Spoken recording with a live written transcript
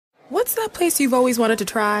What's that place you've always wanted to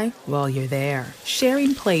try? Well, you're there,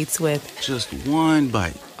 sharing plates with... Just one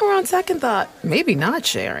bite. Or on second thought, maybe not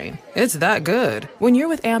sharing. It's that good. When you're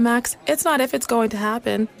with Amex, it's not if it's going to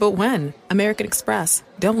happen, but when. American Express.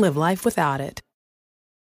 Don't live life without it.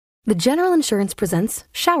 The General Insurance presents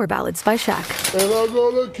Shower Ballads by Shaq. And I'm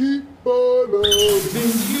gonna keep on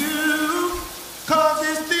loving you, 'cause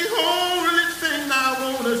it's the only thing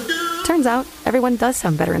I wanna do. Turns out, everyone does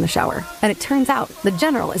sound better in the shower. And it turns out, The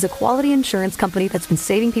General is a quality insurance company that's been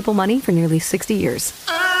saving people money for nearly 60 years.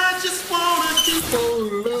 I just wanna keep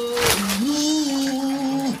on loving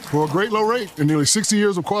you. For a great low rate and nearly 60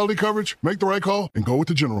 years of quality coverage, make the right call and go with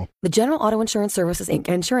The General. The General Auto Insurance Services, Inc.,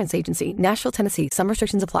 an insurance agency, Nashville, Tennessee. Some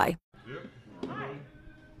restrictions apply.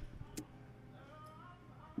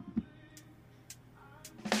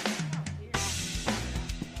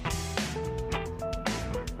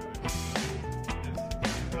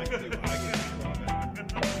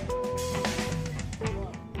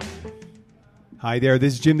 Hi there,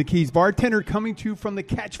 this is Jim the Keys bartender coming to you from the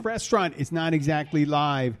Catch restaurant. It's not exactly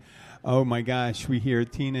live. Oh my gosh, we hear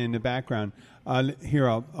Tina in the background. Here,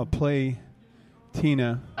 I'll play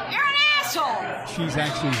Tina. You're an asshole! She's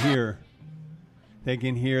actually here. They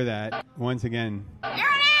can hear that once again. You're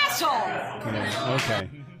an asshole! Yeah,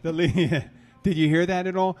 okay. Did you hear that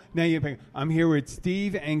at all? Now I'm here with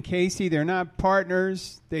Steve and Casey. They're not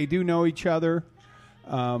partners. They do know each other.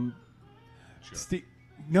 Steve.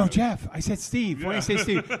 No, Jeff. I said Steve. Yeah. When I say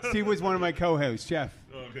Steve, Steve was one of my co-hosts, Jeff.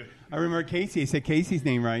 Oh, okay. I remember Casey. I said Casey's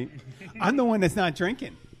name right. I'm the one that's not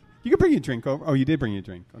drinking. You can bring your drink over. Oh, you did bring your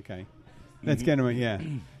drink. Okay. Let's get him. Yeah.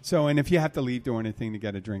 So, and if you have to leave during a thing to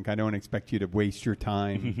get a drink, I don't expect you to waste your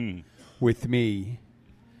time with me.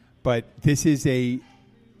 But this is a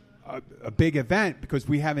big event because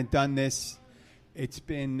we haven't done this. It's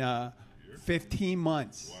been 15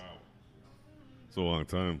 months. Wow. It's a long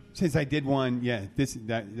time since I did one. Yeah,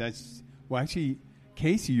 that's well. Actually,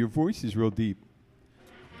 Casey, your voice is real deep.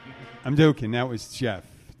 I'm joking. That was Jeff.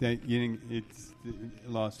 It's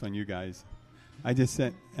lost on you guys. I just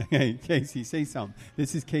said, "Hey, Casey, say something."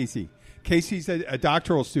 This is Casey. Casey's a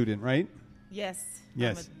doctoral student, right? Yes.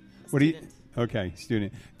 Yes. What do you? Okay,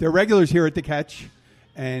 student. They're regulars here at the Catch,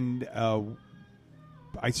 and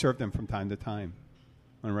I serve them from time to time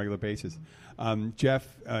on a regular basis. Jeff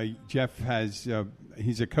has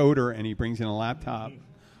he's a coder and he brings in a laptop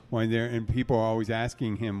when there and people are always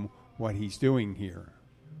asking him what he's doing here.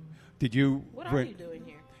 What are you doing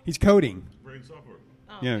here? He's coding. Writing software.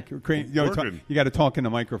 Oh, Yeah, okay. You got to talk in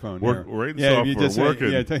the microphone. Writing software.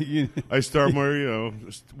 Working. I start my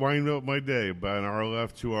winding up my day. About an hour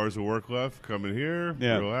left, 2 hours of work left. Come in here,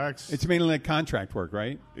 relax. It's mainly like contract work,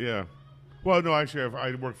 right? Yeah. Well, no, actually,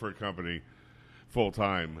 I work for a company full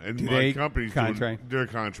time, and my company's they're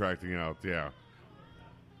contracting out. Yeah.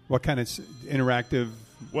 What kind of interactive?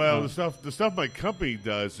 Well, the stuff my company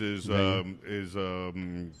does is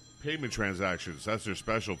payment transactions. That's their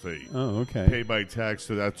specialty. Oh, okay. Pay by text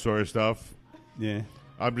to that sort of stuff. Yeah.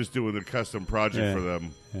 I'm just doing a custom project for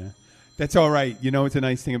them. Yeah. That's all right. You know what's a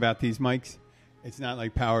nice thing about these mics? It's not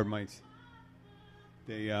like powered mics.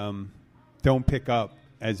 They don't pick up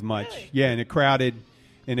as much. Really? Yeah, in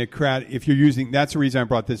a crowd, if you're using, that's the reason I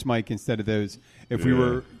brought this mic instead of those. If we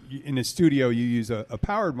were in a studio, you use a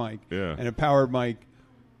powered mic. Yeah. And a powered mic,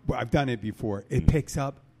 I've done it before. It picks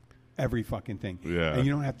up every fucking thing. Yeah. And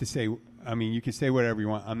you don't have to say, I mean, you can say whatever you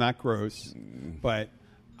want. I'm not gross, but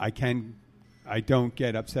I don't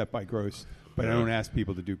get upset by gross, but I don't ask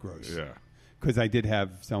people to do gross. Yeah. Because I did have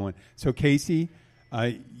someone. So Casey,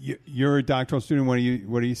 you're a doctoral student. What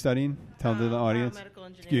are you studying? Tell the audience. Biomedical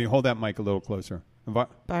engineering. Can you hold that mic a little closer?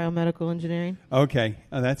 Biomedical engineering. Okay.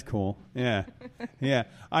 Oh, that's cool. Yeah. Yeah.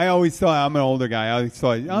 I always thought, I'm an older guy. I always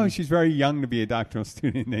thought, she's very young to be a doctoral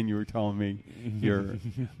student. And then you were telling me you're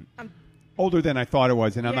older than I thought it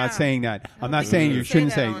was. And I'm not saying that. I'm not saying you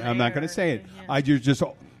shouldn't say it. I'm not going to say it. Yeah. I just,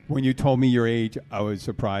 when you told me your age, I was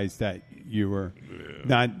surprised that you were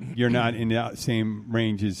you're not in the same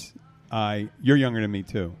range as you're younger than me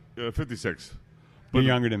too. 56. You're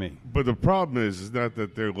younger than me. But the problem is not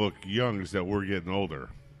that they look young, it's that we're getting older.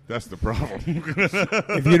 That's the problem.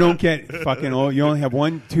 If you don't get fucking old, you only have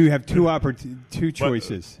two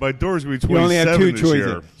choices. My door's going to be 27 You only have two this choices.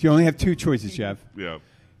 year. You only have two choices, Jeff. Yeah.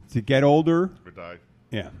 To get older. Or die.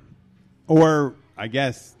 Yeah. Or, I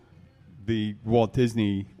guess, the Walt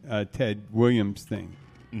Disney Ted Williams thing.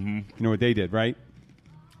 Mm-hmm. You know what they did, right?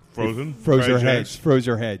 Frozen? Froze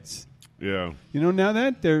their heads. Yeah. You know now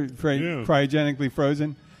that they're cryogenically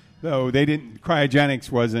frozen? Though they didn't,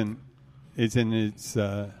 cryogenics wasn't, it's in its,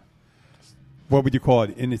 what would you call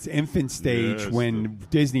it? In its infant stage when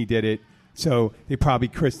Disney did it. So they probably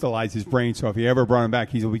crystallized his brain. So if he ever brought him back,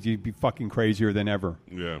 he'd be fucking crazier than ever.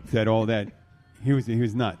 Yeah. Said all that. He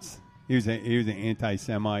was nuts. He was an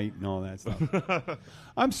anti-Semite and all that stuff.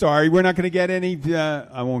 I'm sorry, we're not going to get any.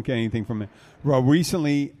 I won't get anything from it. Well,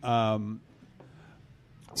 recently,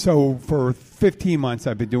 so for 15 months,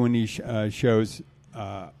 I've been doing these shows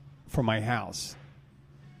from my house.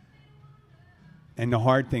 And the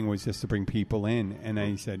hard thing was just to bring people in. And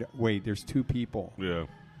I said, wait, there's 2 people here.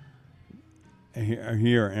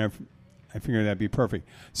 And I figured that'd be perfect.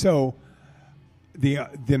 So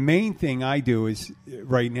the main thing I do is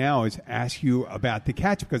right now is ask you about the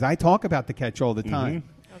catch, because I talk about the catch all the time.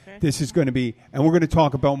 Okay. This is going to be, and we're going to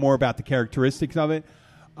talk about more about the characteristics of it.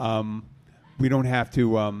 We don't have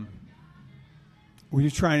to. We're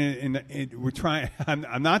just trying to. We're trying.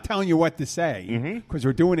 I'm not telling you what to say because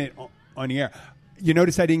we're doing it on the air. You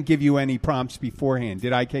notice I didn't give you any prompts beforehand,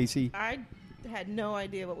 did I, Casey? I had no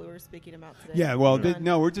idea what we were speaking about today. Yeah, well,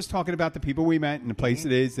 no, we're just talking about the people we met and the place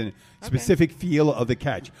it is and specific feel of the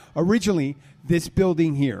catch. Originally, this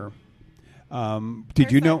building here,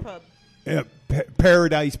 did you know? Pub.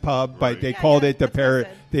 Paradise Pub, but they called it the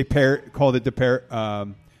called it the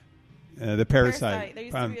Parasite. There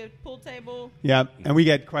used to be a pool table. Yeah, and we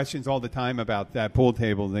get questions all the time about that pool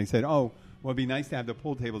table. And they said, "Oh, well, it'd be nice to have the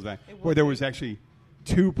pool tables back." Well, there was actually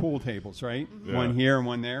 2 pool tables, right? Yeah. One here and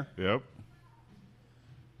one there. Yep.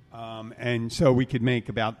 And so we could make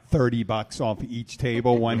about $30 off each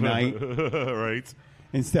table one night. Right.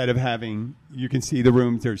 Instead of having, you can see the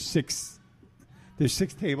rooms. There's 6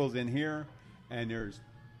 tables in here, and there's,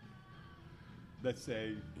 let's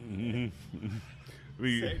say,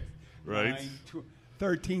 6, right. 9,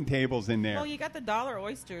 13 tables in there. Well, you got the dollar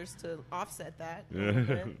oysters to offset that. A little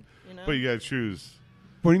bit, you know? But you got to choose.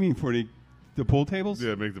 What do you mean for the pool tables?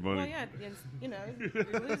 Yeah, make the money. Well, yeah, you know,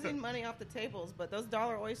 you're losing money off the tables, but those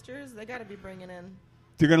dollar oysters, they got to be bringing in.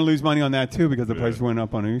 They're going to lose money on that too because the price went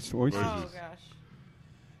up on oysters. Oh gosh.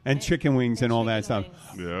 And chicken wings and all that stuff.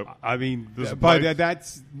 Yep. I mean, but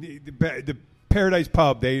that's the Paradise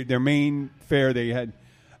Pub. Their main fare they had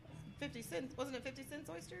 50 cents, wasn't it 50 cents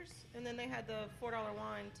oysters? And then they had the $4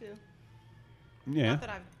 wine too. Yeah. Not that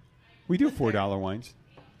I've We do been there. $4 wines.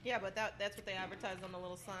 Yeah, but that's what they advertised on the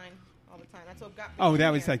little sign all the time. That's what got me. Oh, that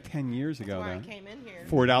in was here. like 10 years That's ago. why Then I came in here.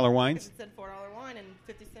 $4 wines. It said $4 wine and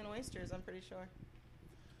 50-cent oysters. I'm pretty sure.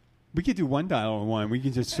 We could do $1 wine. We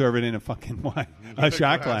can just serve it in a fucking wine, a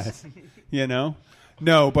shot glass. You know.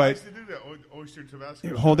 No, I but used to do that. Oyster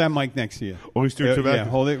Tabasco. hold that mic next to you. Oyster tobacco. Yeah,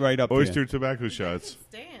 hold it right up. Oyster there. tobacco shots.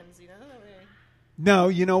 Stands, you know. No,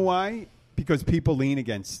 you know why? Because people lean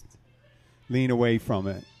away from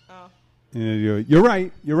it. Oh. You're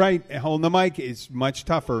right. You're right. Holding the mic is much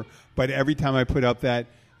tougher. But every time I put up that,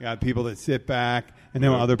 you got people that sit back, and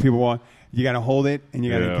then other people walk. You got to hold it, and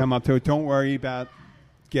you got to come up to it. Don't worry about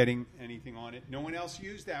getting anything on it. No one else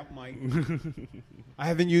used that mic. I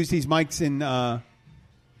haven't used these mics in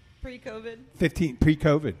Pre-COVID.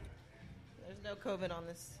 Pre-COVID. There's no COVID on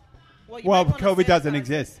this. Well, COVID doesn't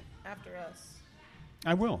exist. After us.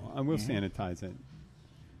 I will sanitize it.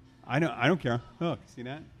 I don't care. Look, see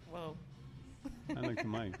that? Whoa. I like the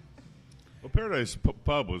mic. Well, Paradise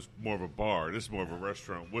Pub was more of a bar. This is more of a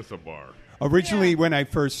restaurant with a bar. Originally, when I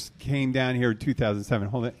first came down here in 2007,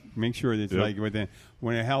 hold it. Make sure that it's like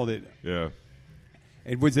when I held it. Yeah.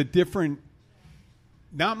 It was a different,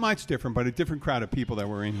 not much different, but a different crowd of people that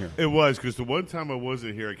were in here. It was, because the one time I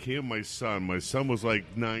wasn't here, I came with my son. My son was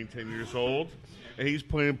like 9, 10 years old, and he's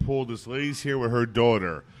playing pool. This lady's here with her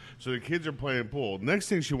daughter. So the kids are playing pool. Next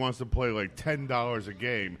thing, she wants to play like $10 a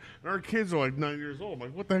game. And our kids are like 9 years old. I'm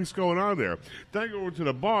like, what the heck's going on there? Then I go over to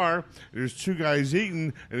the bar, and there's 2 guys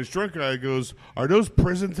eating, and this drunk guy goes, are those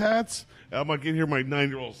prison tats? And I'm like, in here, my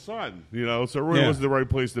 9-year-old son, you know, so it really wasn't the right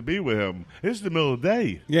place to be with him. This is the middle of the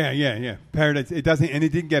day. Yeah. Paradise, it doesn't, and it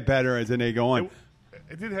didn't get better as the day go on.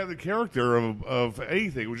 It didn't have the character of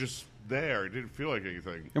anything. It was just there. It didn't feel like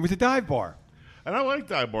anything. It was a dive bar. And I like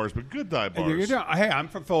dive bars, but good dive bars. Hey, I'm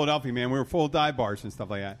from Philadelphia, man. We were full of dive bars and stuff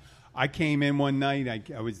like that. I came in one night.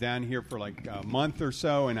 I was down here for like a month or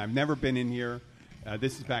so, and I've never been in here.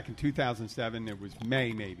 This is back in 2007. It was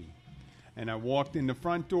May, maybe. And I walked in the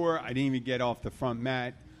front door. I didn't even get off the front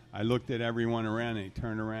mat. I looked at everyone around, and they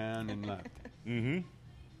turned around and left. Mm-hmm.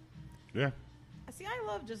 Yeah. See, I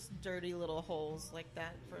love just dirty little holes like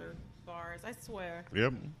that for bars. I swear.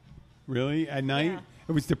 Yep. Really? At night? Yeah.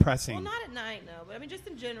 It was depressing. Well, not at night, no. But I mean, just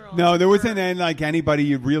in general. No, there wasn't like anybody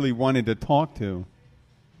you really wanted to talk to.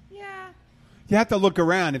 Yeah. You have to look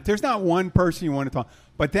around. If there's not one person you want to talk.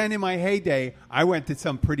 But then in my heyday, I went to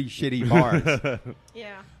some pretty shitty bars.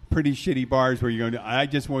 Yeah. Pretty shitty bars where you go. I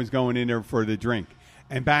just was going in there for the drink.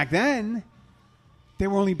 And back then, they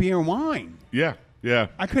were only beer and wine. Yeah, yeah.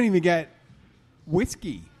 I couldn't even get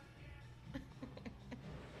whiskey.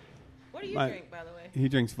 What do you drink, by the way? He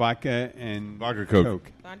drinks vodka and Vodka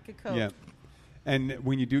Coke. Vodka Coke. Yeah. And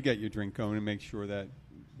when you do get your drink going, and make sure that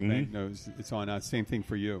Meg knows it's on us. Same thing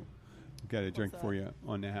for you. Got a drink for you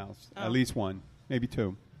on the house. Oh. At least one, maybe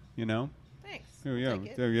two. You know? Thanks. Oh, I'll yeah. take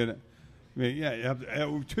it. There you go. Yeah, you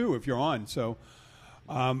have, two if you're on. So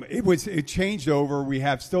it changed over. We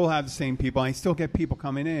still have the same people. I still get people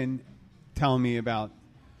coming in telling me about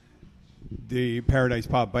the Paradise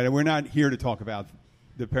Pub, but we're not here to talk about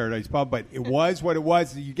the Paradise Pub. But it was what it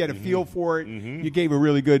was. You get a feel for it. You gave a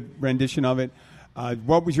really good rendition of it.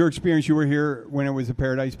 What was your experience? You were here when it was a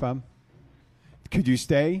Paradise Pub. Could you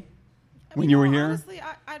stay when you were here? Honestly,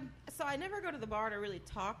 I never go to the bar to really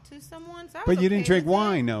talk to someone. So I was But you okay didn't drink with it.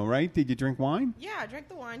 wine, though, right? Did you drink wine? Yeah, I drank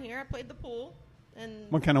the wine here. I played the pool. And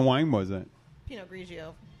What kind of wine was it? Pinot Grigio.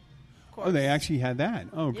 Of course. Oh, they actually had that.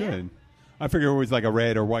 Oh, Yeah. good. I figured it was like a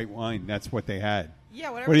red or white wine. That's what they had. Yeah,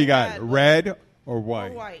 whatever. What do you they got? had, Red or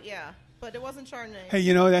white? Or white, yeah. But it wasn't Chardonnay. Hey,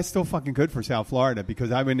 you know, that's still fucking good for South Florida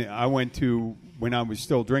because I went to, when I was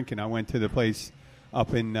still drinking, I went to the place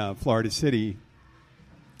up in Florida City,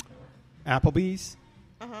 Applebee's.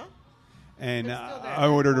 Uh-huh. And They're still there. I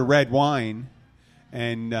ordered a red wine,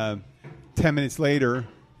 and 10 minutes later,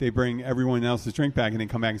 they bring everyone else's drink back, and they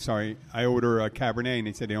come back and, sorry, I order a Cabernet, and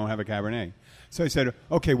they said they don't have a Cabernet. So I said,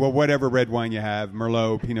 okay, well, whatever red wine you have,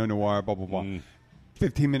 Merlot, Pinot Noir, blah, blah, blah.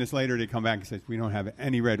 15 minutes later, they come back and say, we don't have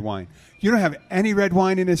any red wine. You don't have any red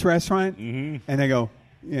wine in this restaurant? And they go,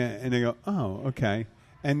 yeah. And they go, oh, okay.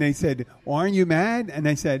 And they said, well, aren't you mad? And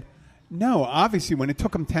I said, no, obviously, when it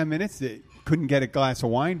took them 10 minutes, they couldn't get a glass of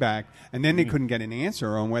wine back, and then they couldn't get an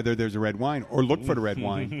answer on whether there's a red wine or look for the red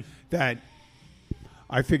wine, that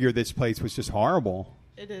I figured this place was just horrible.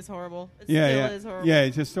 It is horrible. It Yeah, still yeah. is horrible. Yeah,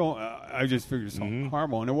 it's just so, I just figured it was so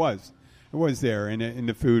horrible, and it was. It was there, and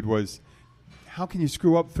the food was, how can you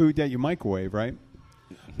screw up food that you microwave, right?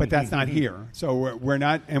 But that's not here. So we're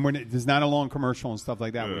not, and there's not a long commercial and stuff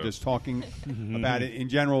like that. We're just talking about it in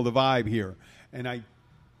general, the vibe here. And I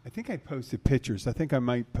think I posted pictures. I think I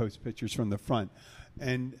might post pictures from the front.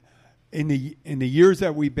 And in the years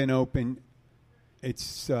that we've been open,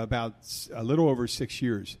 it's about a little over 6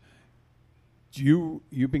 years.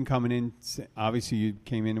 You've been coming in. Obviously, you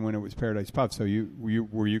came in when it was Paradise Pub. So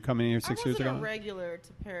were you coming in here 6 years ago? I wasn't a regular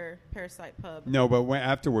to Parasite Pub. No, but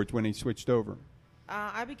afterwards when he switched over.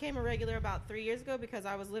 I became a regular about 3 years ago because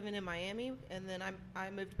I was living in Miami, and then I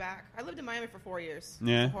moved back. I lived in Miami for 4 years.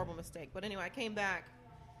 Yeah. It was a horrible mistake. But anyway, I came back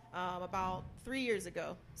about 3 years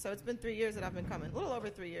ago. So it's been 3 years that I've been coming. A little over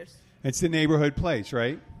 3 years. It's the neighborhood place,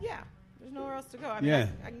 right? Yeah. There's nowhere else to go. I mean, Yeah.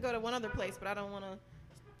 I can go to one other place, but I don't want to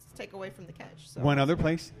take away from the catch. So. One other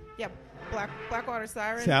place? Yeah. Blackwater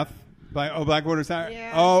Siren. Blackwater Siren?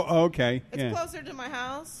 Yeah. Oh, okay. It's yeah. closer to my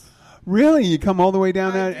house. Really? You come all the way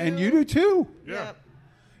down I that? And do. you do too? Yeah. Yep.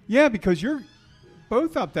 Yeah, because you're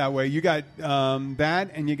both up that way. You got that,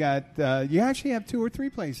 and you got you actually have 2 or 3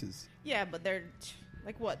 places. Yeah, but they're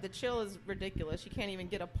like what? The Chill is ridiculous. You can't even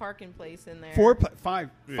get a parking place in there. 5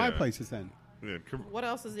 Yeah. places then. Yeah, What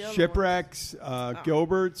else is the other Shipwrecks,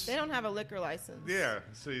 Gilbert's. They don't have a liquor license. yeah.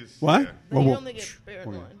 See, What? Yeah. They Whoa, whoa. only get beer and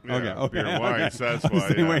Okay. wine. Yeah, Okay. beer and wine, Okay. so that's I was why.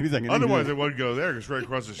 thinking, Yeah. wait a second. Otherwise, they wouldn't go there because right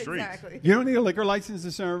across the street. Exactly. You don't need a liquor license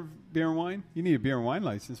to serve beer and wine? You need a beer and wine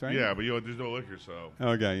license, right? Yeah, but there's no liquor, so.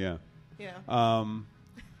 Okay, yeah. Yeah. It's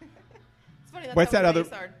funny. That's What's how that we other?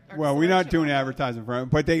 base our Well, we're not selection doing on. advertising for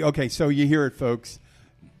it, but they okay. So you hear it, folks.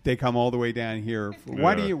 They come all the way down here.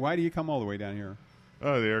 Why Yeah. do you come all the way down here?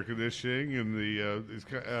 Oh, the air conditioning and the.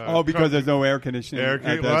 Because there's no air conditioning. Air at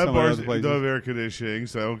con- some well, of the bars other places. don't have air conditioning,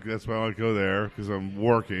 so that's why I like to go there because I'm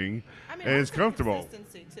working I mean, and it's also comfortable.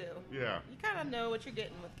 Consistency too. Yeah. You kind of know what you're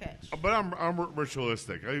getting with catch. But I'm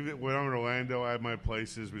ritualistic. When I'm in Orlando, I have my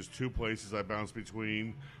places. There's 2 places I bounce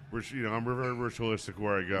between. Which I'm very ritualistic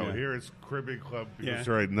where I go. Yeah. Here it's Cribbing Club because Yeah.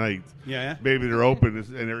 they're at night. Yeah. Maybe they're open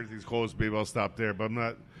and everything's closed. Maybe I'll stop there. But I'm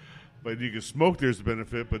not. But you can smoke. There's a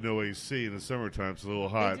benefit, but no AC in the summertime. It's a little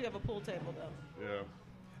They hot. do have a pool table though. Yeah.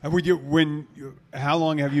 And how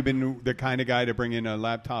long have you been the kind of guy to bring in a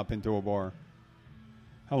laptop into a bar?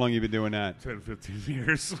 How long have you been doing that? 10, 15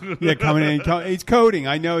 years. Yeah, coming in. He's coding.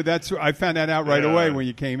 I know I found that out right Yeah. away when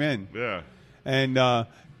you came in. Yeah. And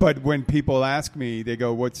but when people ask me, they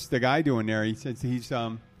go, "What's the guy doing there?" He says he's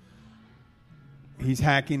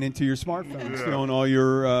hacking into your smartphone, stealing all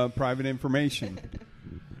your private information.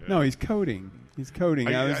 No, he's coding. He's coding.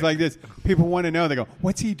 I was like this. People want to know. They go,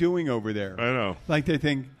 "What's he doing over there?" I know. Like they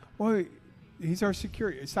think, "Well, he's our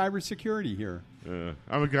cyber security here."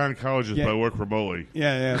 I'm a gynecologist, but I work remotely.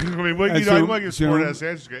 Yeah. I mean, well, I might get sport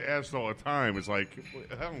answers get asked all the time. It's like,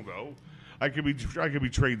 I don't know. I could be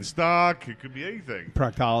trading stock. It could be anything.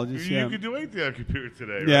 Proctologist. You could do anything on a computer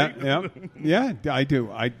today, yeah, right? Yeah. I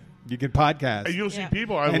do. You can podcast. And you'll see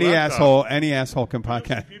people. Any asshole can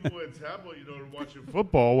podcast. You'll see people at tablet, watching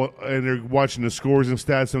football, and they're watching the scores and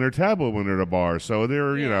stats on their tablet when they're at a bar. So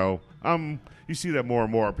they're, you see that more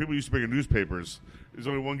and more. People used to bring in newspapers. There's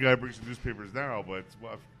only one guy who brings in newspapers now, but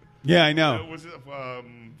yeah, I know. Was it?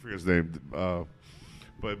 Forget his name.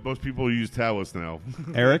 But most people use tablets now.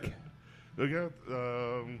 Eric. Look at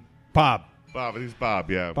Bob. Bob. He's Bob.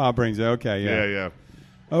 Yeah. Bob brings it. Okay. Yeah.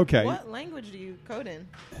 Okay. What language do you code in?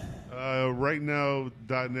 Right now,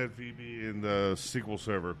 .NET VB and SQL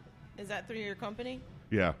Server. Is that through your company?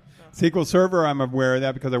 Yeah. SQL Server, I'm aware of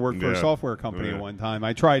that because I worked for a software company at one time.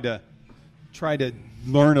 I tried to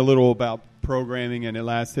learn a little about programming, and it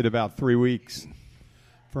lasted about 3 weeks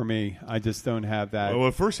for me. I just don't have that. Well,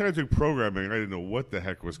 the first time I took programming, I didn't know what the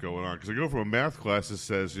heck was going on because I go from a math class that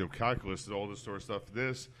says calculus and all this sort of stuff,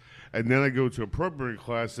 and then I go to a programming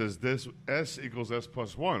class that says this S equals S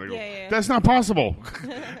plus 1. I go, that's not possible.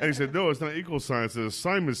 And he said, no, it's not equal sign. It's an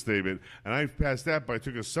assignment statement. And I passed that, but I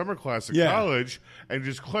took a summer class in college and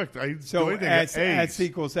just clicked. So S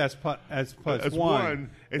equals S plus 1.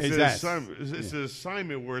 It's an assignment. It's an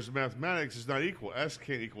assignment, whereas mathematics is not equal. S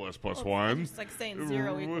can't equal S plus 1. It's like saying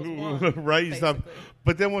 0 equals 1. Right?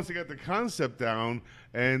 But then once I got the concept down,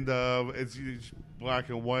 and it's black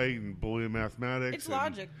and white and Boolean mathematics. It's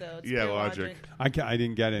logic, though. It's logic. I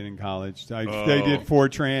didn't get it in college. They did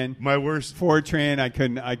Fortran. My worst Fortran. I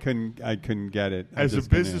couldn't get it. As a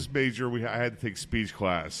business major, I had to take speech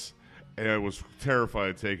class, and I was terrified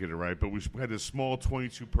of taking it. Right, but we had a small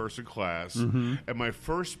 22-person class, and my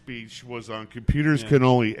first speech was on computers can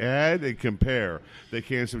only add and compare. They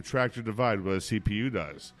can't subtract or divide, what a CPU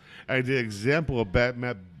does. I did an example of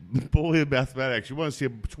Boolean mathematics. You want to see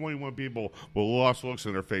 21 people with lost looks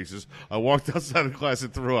on their faces. I walked outside of class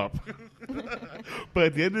and threw up. But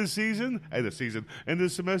at the end of the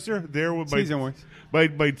semester, there was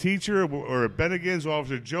my teacher or a Bennigan's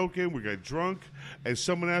officer joking. We got drunk, and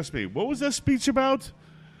someone asked me, "What was that speech about?"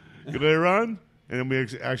 Later on, and then we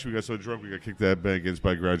got so drunk we got kicked out of Bennigan's, but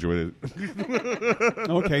I graduated.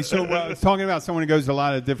 Okay, so talking about someone who goes to a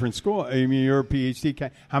lot of different schools. I mean, you're a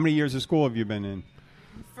PhD. How many years of school have you been in?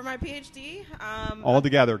 For my PhD? All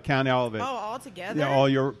together. Count all of it. Oh, all together? Yeah, all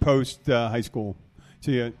your post-high school.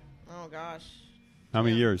 So you. Oh, gosh. How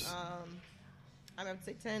many years? I would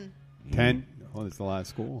say 10. 10? Oh, that's a lot of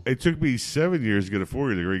school. It took me 7 years to get a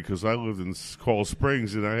 4-year degree because I lived in Coral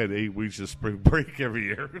Springs and I had 8 weeks of spring break every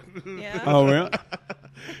year. Yeah. Oh, really?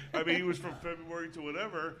 I mean, it was from February to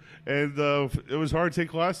whatever, and it was hard to take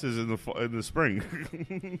classes in the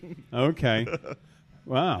spring. Okay.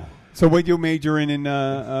 Wow. So what did you major in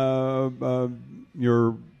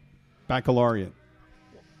your baccalaureate?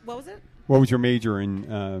 What was it? What was your major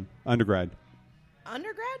in undergrad?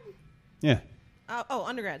 Undergrad? Yeah.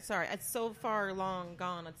 Undergrad. Sorry. It's so far long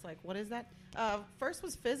gone. It's like, what is that? First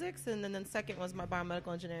was physics, and then second was my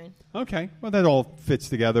biomedical engineering. Okay. Well, that all fits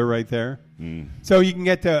together right there. So you can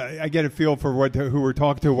I get a feel for who we're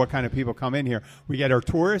talking to, what kind of people come in here. We get our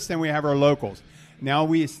tourists, and we have our locals. Now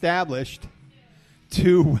we established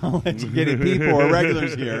 2 well-educated people or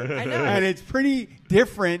regulars here. I know. And it's pretty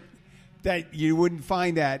different that you wouldn't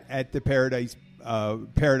find that at the Paradise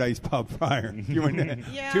Pub prior. You wouldn't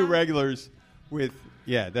 2 regulars with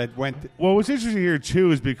that went. Well, what's interesting here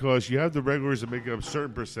too is because you have the regulars that make up a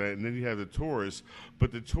certain percent, and then you have the tourists.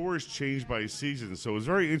 But the tourists change by season, so it's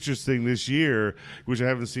very interesting this year, which I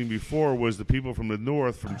haven't seen before, was the people from the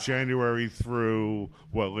north from January through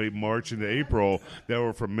late March into April that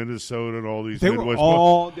were from Minnesota and all these. They Midwest. were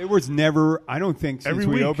all. There was never. I don't think since Every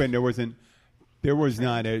we week. opened there wasn't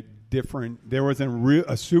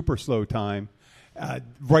a super slow time.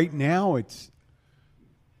 Right now it's.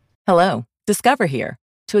 Hello, Discover here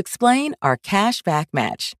to explain our cash back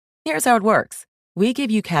match. Here's how it works. We give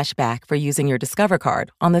you cash back for using your Discover card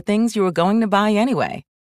on the things you were going to buy anyway.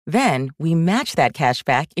 Then we match that cash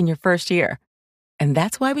back in your first year. And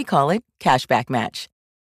that's why we call it Cashback Match.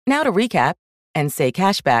 Now to recap and say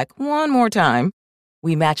cashback one more time.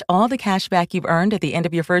 We match all the cash back you've earned at the end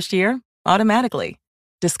of your first year automatically.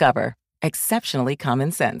 Discover. Exceptionally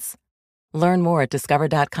common sense. Learn more at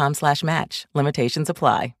discover.com/match. Limitations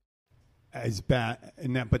apply. As bad,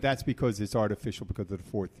 but that's because it's artificial because of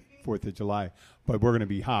the 4th of July. But we're going to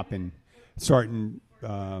be hopping starting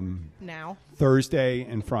now Thursday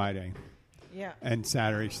and Friday. Yeah. And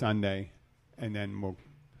Saturday, Sunday, and then we'll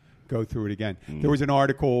go through it again. There was an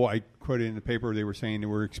article I quoted in the paper. They were saying they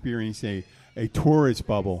were experiencing a tourist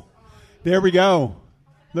bubble. There we go.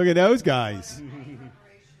 Look at those guys.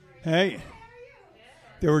 Hey,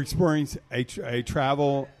 they were experiencing a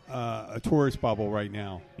tourist bubble right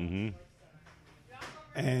now,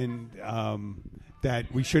 and that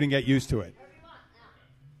we shouldn't get used to it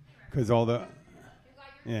because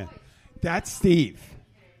that's Steve,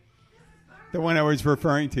 the one I was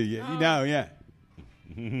referring to. You know, yeah.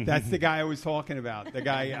 That's the guy I was talking about. The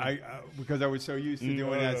guy because I was so used to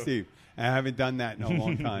doing that, Steve. I haven't done that in a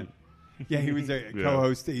long time. Yeah, he was a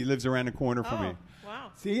co-host. He lives around the corner from me.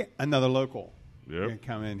 Wow. See, another local. Yep.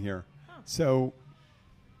 Come in here. So,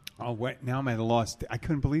 now I'm at a loss. I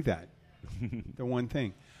couldn't believe that. The one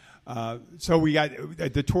thing. So we got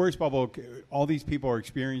the tourist bubble. All these people are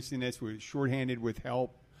experiencing this. We're shorthanded with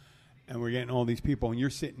help, and we're getting all these people. And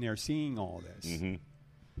you're sitting there seeing all this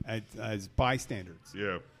as bystanders.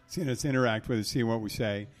 Yeah. Seeing us interact with us, seeing what we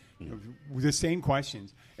say. The same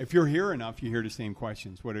questions. If you're here enough, you hear the same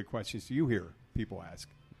questions. What questions do you hear people ask?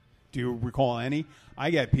 Do you recall any?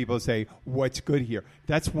 I get people say, "What's good here?"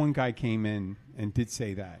 That's one guy came in and did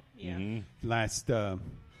say that. Yeah. It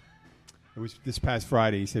was this past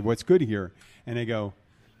Friday. He said, "What's good here?" And I go,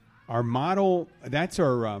 "Our model. That's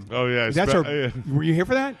our. That's our. Were you here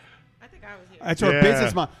for that? I think I was here. That's our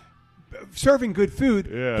business model. Serving good food.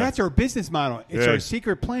 Yeah. That's our business model. It's our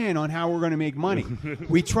secret plan on how we're going to make money.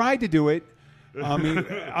 We tried to do it. I mean,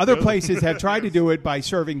 other places have tried to do it by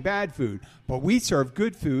serving bad food, but we serve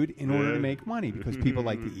good food in order to make money because people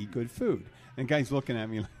like to eat good food." And guys looking at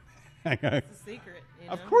me like, It's a secret. You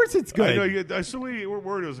know? "Of course it's good." I know. So many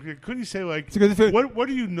words. Couldn't you say like, It's good food. What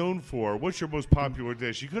are you known for? What's your most popular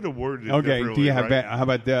dish? You could have worded it Okay. differently, Do you have right? how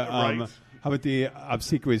about the Right. how about the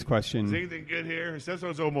obsequious question? Is anything good here? That's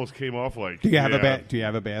what it almost came off like. Do you have Do you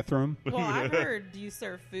have a bathroom? Well, I heard, do you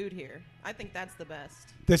serve food here? I think that's the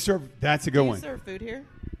best. That's a good Do you one. serve food here?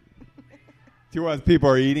 Do you know what people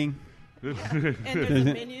are eating? And there's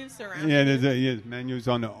a menu surrounding Yeah, it. there's menus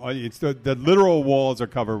on the. It's the literal walls are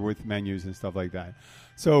covered with menus and stuff like that.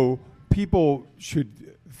 So people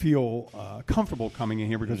should feel comfortable coming in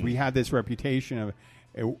here because we have this reputation of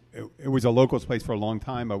it was a locals place for a long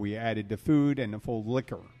time, but we added the food and the full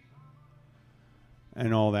liquor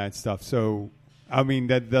and all that stuff. So I mean,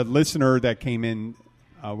 the listener that came in,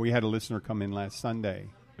 we had a listener come in last Sunday.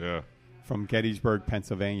 Yeah. From Gettysburg,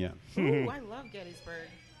 Pennsylvania. Ooh, I love Gettysburg.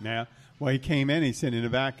 Yeah. Well, he came in, he's sitting in the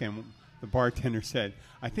back, and the bartender said,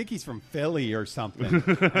 "I think he's from Philly or something."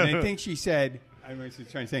 And I think she said, I was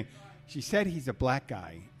trying to say, she said he's a black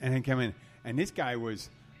guy. And I came in, and this guy was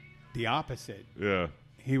the opposite. Yeah.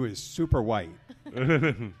 He was super white.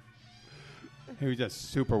 He was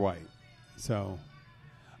just super white. So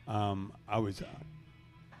I was,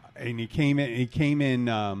 and he came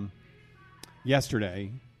in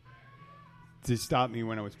yesterday to stop me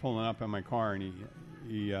when I was pulling up in my car, and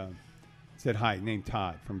he said, "Hi, named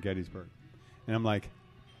Todd from Gettysburg," and I'm like,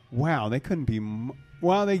 "Wow, they couldn't be."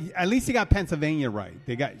 They at least he got Pennsylvania right.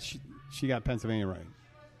 They got she got Pennsylvania right.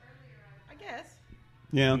 I guess.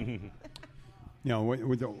 Yeah,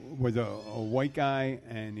 was a white guy,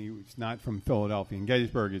 and he was not from Philadelphia. And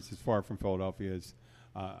Gettysburg is as far from Philadelphia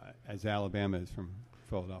as Alabama is from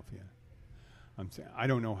Philadelphia. I'm saying I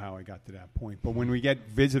don't know how I got to that point, but when we get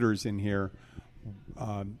visitors in here,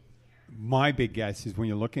 my big guess is when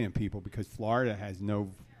you're looking at people, because Florida has no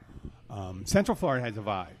Central Florida has a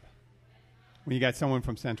vibe. When you got someone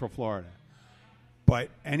from Central Florida, but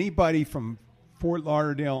anybody from Fort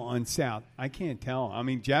Lauderdale on south, I can't tell. I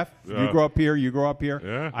mean, Jeff, you grew up here. You grew up here.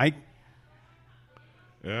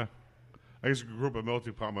 Yeah. I just grew up a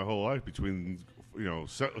melting pot my whole life between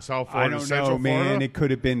South Florida. I don't and Central know, man. Florida. It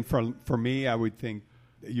could have been for me. I would think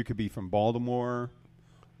that you could be from Baltimore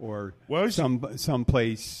or some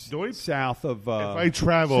place south of if I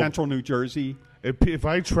travel, central New Jersey. If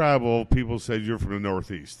I travel, people said you're from the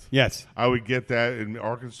Northeast. Yes. I would get that in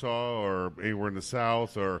Arkansas or anywhere in the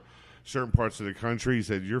South or certain parts of the country. He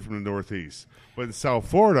said, you're from the Northeast. But in South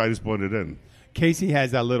Florida, I just blended in. Casey has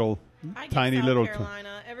that little, tiny South little...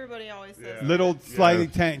 Carolina. Everybody always says little slightly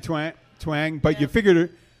twang. But you figured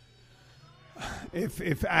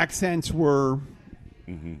if accents were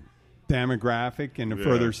demographic and the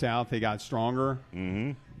further south they got stronger,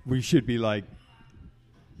 we should be like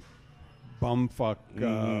bumfuck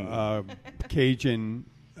Cajun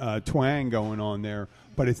twang going on there.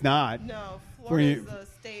 But it's not. No, Florida's a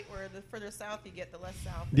state where the further south you get, the less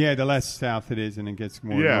south. Yeah, the less south it is, and it gets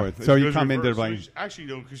more north. So you come into the actually,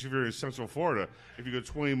 because if you're in Central Florida, if you go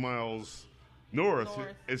 20 miles north.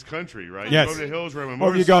 It's country, right? Yes. You go to the hills, right? Or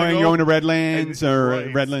if you're going to Redlands or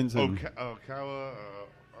Redlands.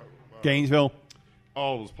 Gainesville.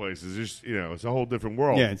 All those places. Just it's a whole different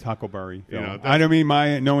world. Yeah, it's Huckleberry. You know, I don't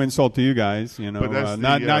mean no insult to you guys. But that's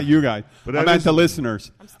not you guys. But I meant the listeners.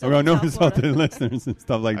 I'm still in no South insult to the Florida. listeners and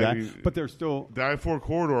stuff like that. mean, but they're still. The I-4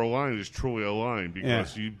 corridor line is truly a line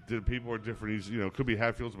because Yeah. the people are different. It could be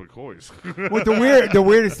Hatfields and McCoys. Well, the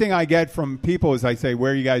weirdest thing I get from people is I say,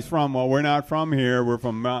 "Where are you guys from?" Well, we're not from here. We're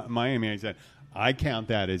from Miami. I said, I count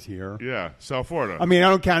that as here. Yeah, South Florida. I mean, I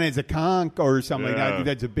don't count it as a conch or something like Yeah. that.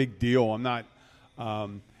 That's a big deal. I'm not.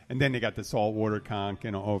 And then they got the saltwater conch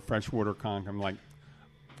and freshwater conch. I'm like,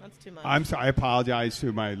 That's too much. I'm sorry. I apologize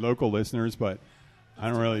to my local listeners, but I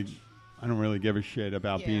don't really give a shit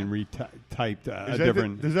about being retyped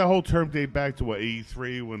different. Does that whole term date back to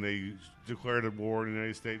 83 when they declared a war in the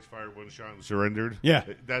United States, fired one shot, and surrendered? Yeah.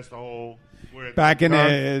 That's the whole. Back in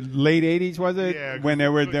the late '80s, was it? Yeah, when they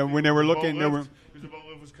were looking, there were. The boat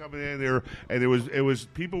lift was coming in there, and it was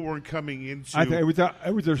people weren't coming into. I think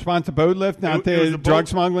it was the response to boat lift, not It was the drug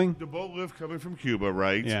smuggling. The boat lift coming from Cuba,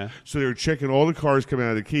 right? Yeah. So they were checking all the cars coming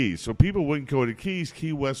out of the Keys. So people wouldn't go to Keys.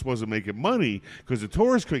 Key West wasn't making money because the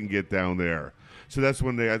tourists couldn't get down there. So that's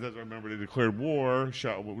when I remember they declared war,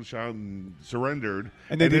 shot and surrendered.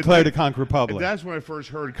 And they declared a Conch Republic. And that's when I first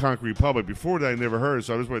heard Conch Republic. Before that, I never heard it.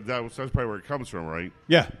 So that's probably where it comes from, right?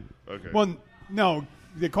 Yeah. Okay. Well, no,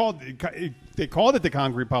 they called it the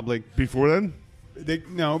Conch Republic. Before then?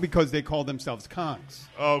 Because they called themselves conchs.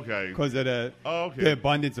 Okay. Because of the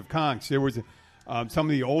abundance of conchs. There was some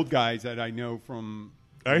of the old guys that I know from.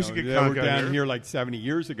 I used to get they conch were out down here. here like 70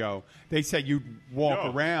 years ago. They said you'd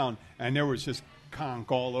walk around and there was just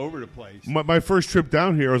conch all over the place. My first trip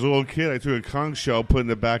down here, I was a little kid. I took a conch shell, put it in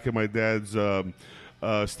the back of my dad's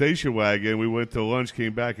station wagon. We went to lunch,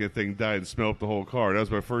 came back, and the thing died and smelled up the whole car. That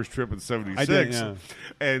was my first trip in '76. I did, yeah.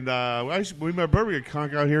 And we met Burberry a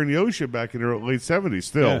conch out here in the ocean back in the late '70s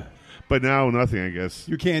still. Yeah. But now nothing, I guess.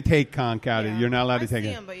 You can't take conch out of it. You're not allowed to take I see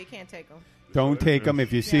it. them, but you can't take them. Don't take them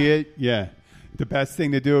if you see it. Yeah. The best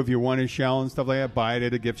thing to do if you want a shell and stuff like that, buy it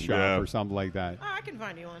at a gift shop or something like that. Oh, I can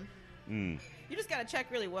find you one. You just got to check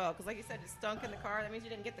really well because, like you said, it stunk in the car. That means you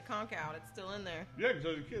didn't get the conch out. It's still in there. Yeah, because I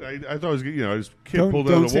was a kid. I thought it was, this kid Don't pulled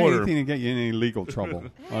it out of the say water. anything to get you in any legal trouble,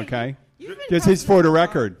 okay? You've been This is talking for the about-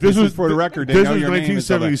 record. This is for the record. They this know was your name and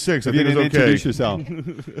stuff like that. 1976. I If you think didn't it was okay. introduce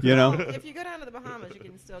yourself, you know? If you go down to the Bahamas, you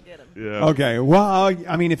can still get them. Yeah. Okay. Well,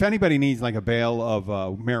 I mean, if anybody needs like a bale of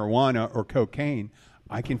marijuana or cocaine,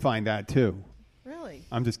 I can find that too. Really?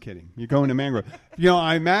 I'm just kidding. You go into mangrove.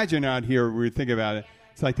 I imagine out here, we think about it,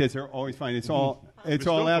 it's like this. They're always finding it's all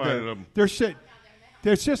still out finding there. them. There's shit.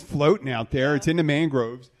 There's just floating out there. It's in the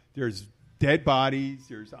mangroves. There's dead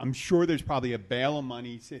bodies. I'm sure there's probably a bale of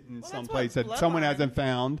money sitting that's someplace what that someone bloodline- hasn't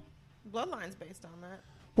found. Bloodline's based on that.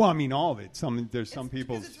 Well, I mean, all of it. There's some It's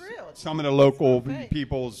people's, because it's real. some of the local It's not fake.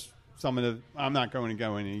 people's, some of the. I'm not going to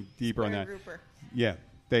go any deeper on Square that. grouper. Yeah,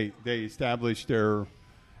 they established their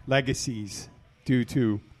legacies due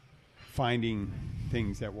to finding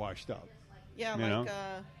things that washed up. Yeah, You know?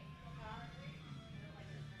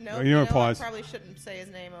 no, You know, pause. I probably shouldn't say his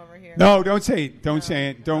name over here. No, don't say it. Don't say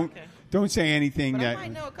it. Don't Okay. don't say anything But I that.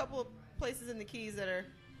 might know a couple of places in the Keys that are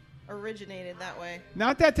originated that way.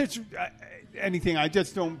 Not that there's anything. I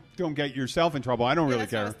just don't get yourself in trouble. I don't Yeah, really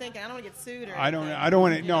that's what I care. was thinking. I don't want to get sued or I don't. anything, I don't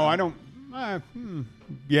want to. you No, know? I don't.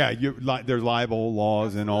 Yeah, there's libel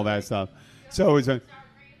laws and all that stuff. So it's a.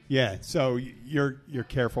 Yeah, so you're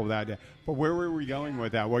careful with that. But where were we going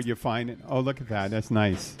with that? What you find? Oh, look at that. That's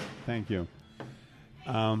nice. Thank you.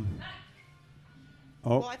 Well,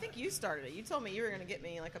 I think you started it. You told me you were going to get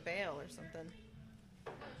me like a bail or something.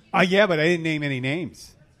 Yeah, but I didn't name any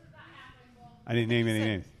names. I didn't name You any said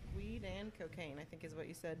names. Weed and cocaine, I think is what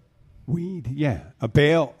you said. Weed, yeah, a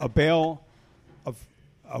bale of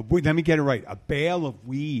weed. Let me get it right. A bale of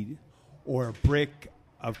weed or a brick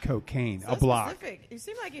of cocaine, So a block. specific. You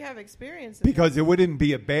seem like you have experience in Because this. it wouldn't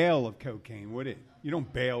be a bale of cocaine, would it? You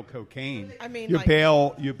don't bale cocaine. I mean, you like-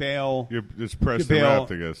 bale. It's pressed You and bail-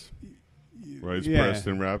 wrapped, I guess. Right, it's Yeah. pressed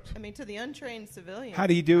and wrapped. I mean, to the untrained civilian. How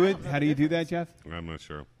do you do I it? don't know How the do you do that, difference. Jeff? I'm not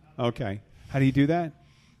sure. Okay. How do you do that?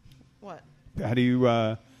 What? How do you?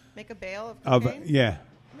 Make a bail of cocaine? Yeah.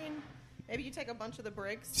 I mean, maybe you take a bunch of the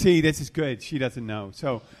bricks. See, this is good. She doesn't know.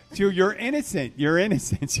 So you're innocent. You're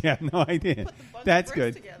innocent. You have no idea. Put the bunch That's of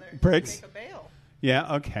good. bricks together. Bricks. Make a bail.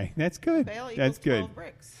 Yeah. Okay. That's good. Bail equals That's good. 12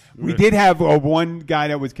 bricks. We did have one guy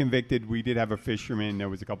that was convicted. We did have a fisherman that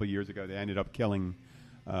was a couple of years ago. They ended up killing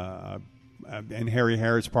in Harry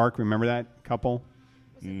Harris Park. Remember that couple?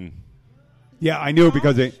 Yeah, I knew it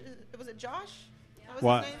because Josh? they. Was it Josh? That was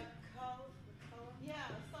What? his name? Yeah,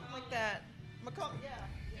 something like that. Yeah.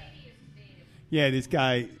 Yeah, this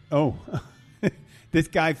guy. Oh, this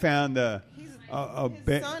guy found.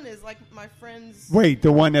 His son is like my friend's. Wait,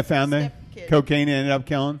 the one that found the stepkid. cocaine and ended up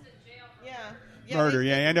killing? Yeah. Murder,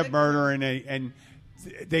 yeah. End up murdering. And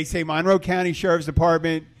they say Monroe County Sheriff's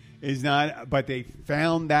Department is not, but they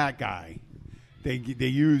found that guy. They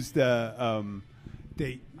used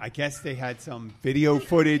I guess they had some video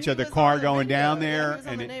footage of the car going down there. Yeah, he was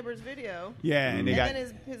on the neighbor's video. Yeah, and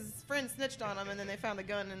then his friend snitched on him, and then they found the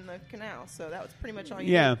gun in the canal. So that was pretty much all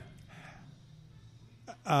you yeah.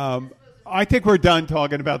 I think we're done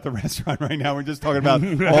talking about the restaurant right now. We're just talking about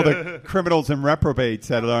all the criminals and reprobates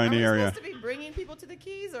that are in the area. Are we supposed to be bringing people to the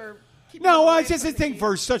Keys or? No, it's just a thing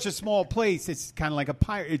for such a small place. It's kind of like a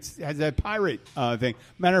pirate. It has a pirate thing.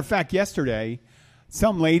 Matter of fact, yesterday,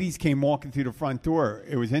 some ladies came walking through the front door.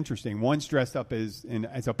 It was interesting. One's dressed up as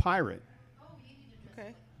a pirate.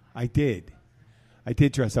 Okay. I did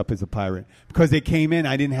dress up as a pirate because they came in.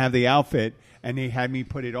 I didn't have the outfit, and they had me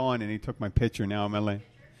put it on, and they took my picture. Now I'm a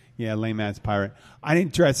lame ass pirate. I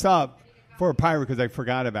didn't dress up for a pirate because I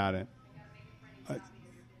forgot about it.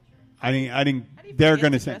 I didn't. They're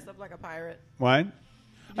going to say dress up like a pirate. What?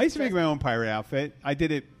 I used to make my own pirate outfit. I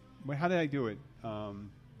did it. How did I do it?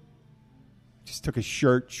 Just took a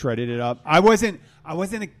shirt, shredded it up. I wasn't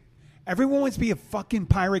everyone wants to be a fucking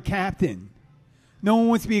pirate captain. No one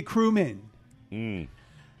wants to be a crewman. You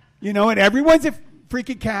know what? Everyone's a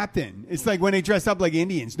freaking captain. It's like when they dress up like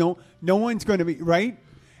Indians. No one's going to be, right?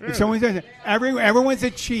 If someone says everyone's a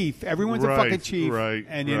chief. Everyone's a fucking chief. Right.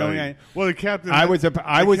 And you know, well, the captain. I was a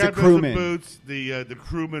crewman. The boots. The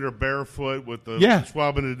crewmen are barefoot with the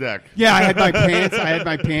swabbing the deck. Yeah, I had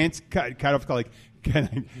my pants. Cut off like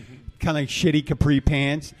kind of like shitty capri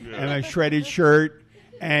pants and a shredded shirt.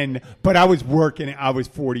 But I was working. I was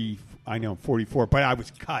 40. I know 44, but I was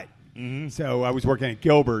cut. Mm-hmm. So I was working at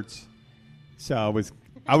Gilbert's. So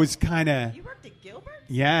I was kind of. You worked at Gilbert's?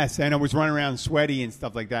 Yes, and I was running around sweaty and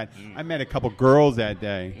stuff like that. I met a couple girls that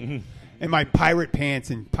day. And my pirate pants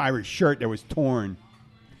and pirate shirt that was torn.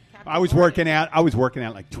 I was working out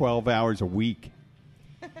like 12 hours a week.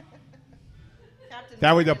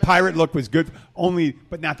 That way the pirate look was good,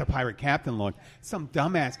 but not the pirate captain look. Some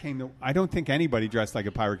dumbass came to. I don't think anybody dressed like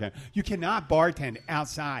a pirate captain. You cannot bartend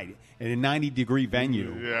outside in a 90-degree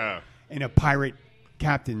venue. Yeah. In a pirate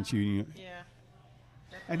captain's union. Yeah.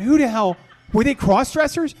 And who the hell were they?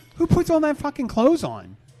 Cross-dressers? Who puts all that fucking clothes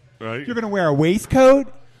on? Right. You're going to wear a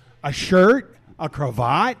waistcoat, a shirt, a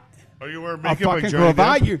cravat. Are you wearing A makeup fucking like Johnny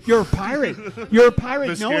cravat. Depp? You're a pirate. You're a pirate.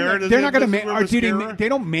 Mascara, No, they're not going to make. mascara? They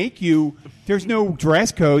don't make you. There's no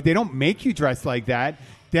dress code. They don't make you dress like that.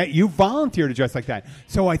 That you volunteer to dress like that.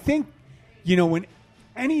 So I think, when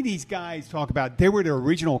any of these guys talk about, they were the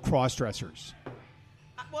original cross-dressers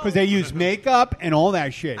because they used makeup and all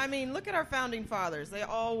that shit. I mean, look at our founding fathers. They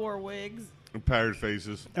all wore wigs. And pirate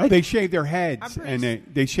faces. Oh, they shaved their heads I'm and pretty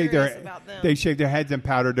they shaved curious their about them. they shaved their heads and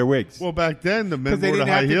powdered their wigs. Well, back then the men Because wore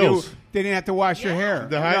the high heels. They didn't have to wash their hair.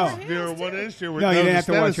 The No. high No. they were 1 inch. They were No, you that didn't was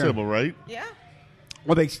have a to wash status your- symbol, right? Yeah.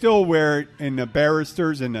 Well, they still wear it in the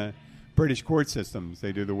barristers and the British court systems.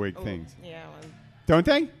 They do the wig things, Yeah. Well, don't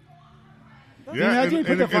they? Yeah, Imagine you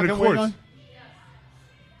put the fucking of wig course. on.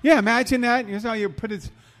 Yeah, imagine that. Here's how you put it.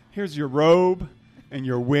 Here's your robe and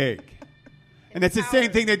your wig. And it's the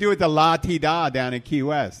same thing they do with the La Ti Da down in Key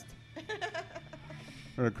West.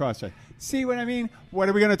 Or the cross check. See what I mean? What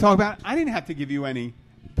are we going to talk about? I didn't have to give you any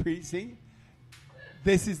see?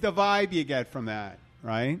 This is the vibe you get from that,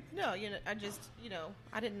 right? No,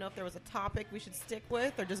 I didn't know if there was a topic we should stick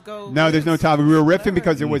with or just go. No, there's no topic. We were riffing Whatever.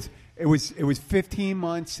 because it was 15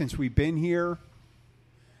 months since we've been here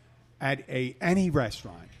at any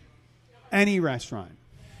restaurant.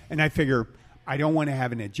 And I figure I don't want to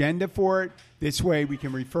have an agenda for it. This way we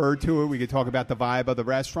can refer to it. We can talk about the vibe of the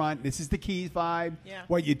restaurant. This is the Keys vibe. Yeah.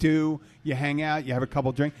 What you do, you hang out, you have a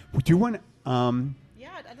couple drinks. Would you want to... Yeah,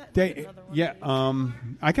 I'd like another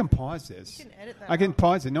one. I can pause this. You can edit that I can out.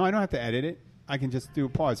 pause it. No, I don't have to edit it. I can just do a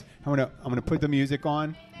pause. I'm gonna put the music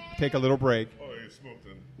on, take a little break. Oh, you smoked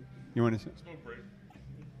then. You want to? Smoke break.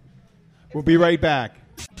 We'll be right back.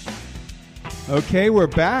 Okay, we're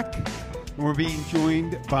back. We're being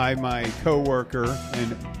joined by my coworker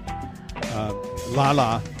and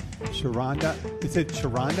Lala Sharonda. Is it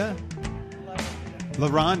Sharonda?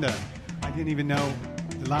 LaRonda. I didn't even know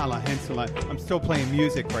Lala. Hence, I'm still playing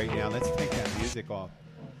music right now. Let's take that music off.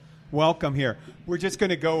 Welcome here. We're just going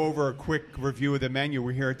to go over a quick review of the menu.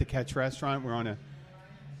 We're here at the Catch Restaurant. We're on a.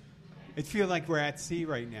 It feels like we're at sea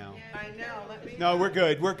right now. I know. No, we're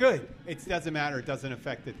good. We're good. It doesn't matter. It doesn't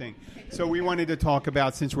affect the thing. So we wanted to talk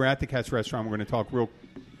about, since we're at the Catch Restaurant, we're going to talk real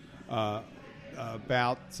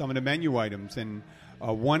about some of the menu items. And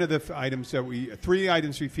one of the items three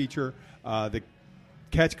items we feature, the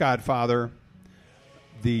Catch Godfather,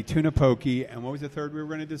 the tuna poke, and what was the third we were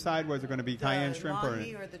going to decide? Was it going to be cayenne shrimp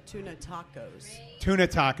mahi or the tuna tacos? Tuna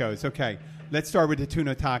tacos? Okay, let's start with the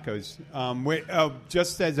tuna tacos.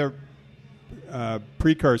 Just as a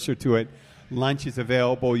precursor to it, lunch is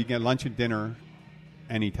available. You get lunch and dinner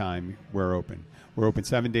anytime. We're open. We're open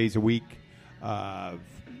 7 days a week.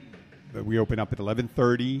 We open up at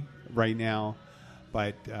 11:30 right now,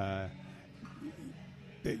 but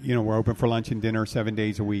we're open for lunch and dinner 7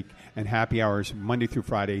 days a week, and happy hours Monday through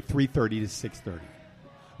Friday, 3:30 to 6:30.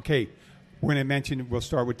 Okay, we're going to mention. We'll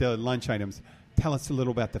start with the lunch items. Tell us a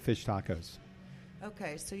little about the fish tacos.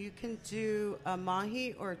 Okay, so you can do a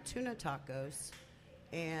mahi or tuna tacos,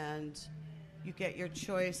 and you get your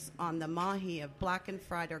choice on the mahi of blackened,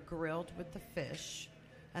 fried, or grilled with the fish,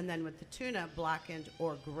 and then with the tuna, blackened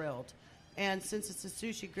or grilled. And since it's a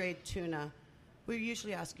sushi-grade tuna, we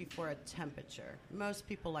usually ask you for a temperature. Most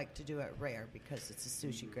people like to do it rare because it's a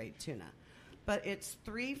sushi-grade tuna. But it's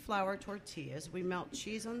 3 flour tortillas. We melt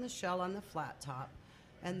cheese on the shell on the flat top,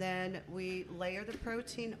 and then we layer the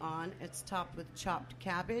protein on. It's topped with chopped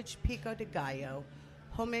cabbage, pico de gallo,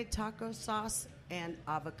 homemade taco sauce, and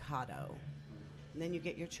avocado. And then you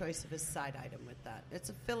get your choice of a side item with that. It's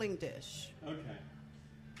a filling dish. Okay.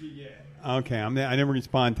 Yeah. Okay, I never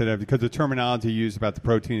respond to that because the terminology used about the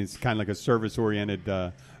protein is kind of like a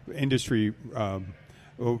service-oriented industry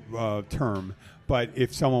term. But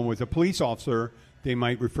if someone was a police officer, they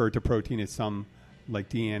might refer to protein as some like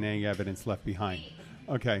DNA evidence left behind.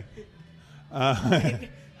 Okay. Maybe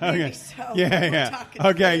Okay. so. Yeah.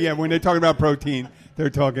 Okay. Yeah. When they're talking about protein, they're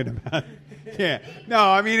talking about. Yeah. No,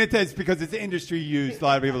 I mean it is because it's industry used. A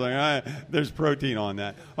lot of people are like, there's protein on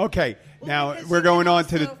that. Okay. Now we're going on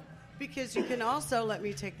to the. Because you can also, let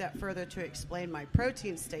me take that further to explain my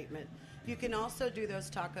protein statement. You can also do those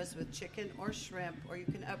tacos with chicken or shrimp, or you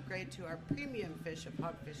can upgrade to our premium fish of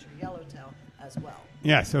hogfish or yellowtail as well.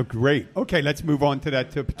 Yeah, so great. Okay, let's move on to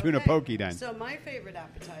that tuna poke then. So my favorite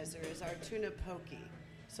appetizer is our tuna poke.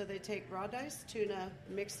 So they take raw diced tuna,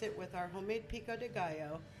 mix it with our homemade pico de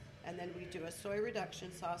gallo, and then we do a soy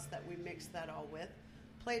reduction sauce that we mix that all with,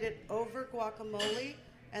 plate it over guacamole,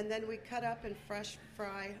 and then we cut up and fresh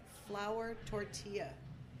fry flour tortilla.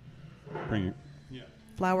 Bring it. Yeah.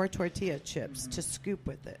 Flour tortilla chips to scoop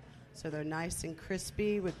with it. So they're nice and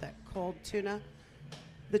crispy with that cold tuna.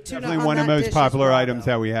 The tuna definitely on one of that the most dish popular is raw, items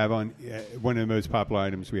though. that we have on. One of the most popular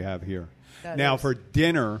items we have here. That Now is. for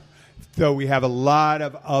dinner, though, we have a lot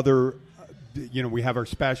of other. We have our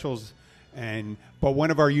specials, but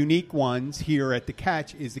one of our unique ones here at the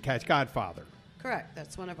Catch is the Catch Godfather. Correct.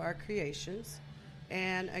 That's one of our creations.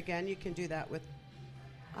 And again, you can do that with,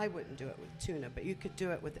 I wouldn't do it with tuna, but you could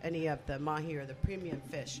do it with any of the mahi or the premium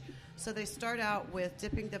fish. So they start out with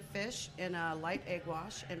dipping the fish in a light egg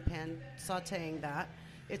wash and pan sauteing that.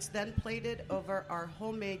 It's then plated over our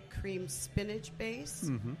homemade cream spinach base.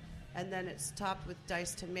 Mm-hmm. And then it's topped with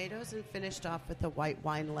diced tomatoes and finished off with a white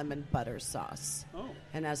wine lemon butter sauce. Oh.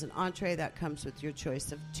 And as an entree, that comes with your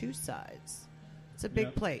choice of 2 sides. It's a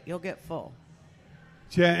big plate. You'll get full.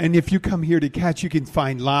 Yeah, and if you come here to Catch, you can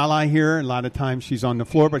find Lala here. A lot of times she's on the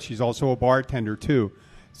floor, but she's also a bartender too.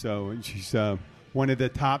 So she's one of the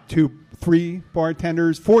top 4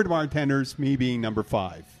 bartenders, me being number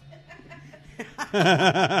 5.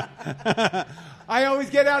 I always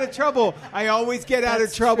get out of trouble.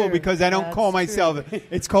 That's true. Because I don't That's call true. myself.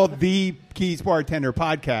 It's called the Keys Bartender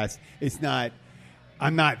Podcast. It's not.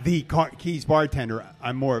 I'm not the Keys Bartender.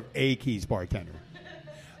 I'm more of a Keys Bartender.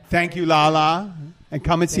 Thank you, Lala. And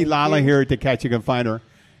come and see Lala here at the Catch. You can find her.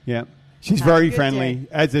 Yeah. She's Have a very good friendly, day.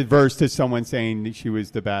 as adverse to someone saying that she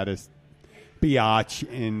was the baddest biatch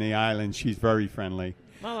in the island. She's very friendly.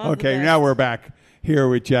 Oh, Okay, now we're back here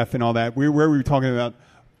with Jeff and all that. Where we were talking about,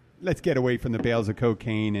 let's get away from the bales of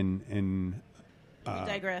cocaine and We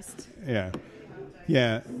digressed. yeah.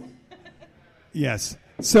 Yeah. Yes.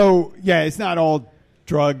 So, yeah, it's not all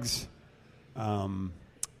drugs,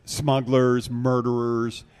 smugglers,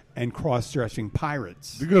 murderers, and cross-dressing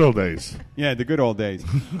pirates. The good old days. Yeah, the good old days.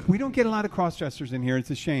 We don't get a lot of cross-dressers in here.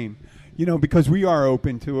 It's a shame. Because we are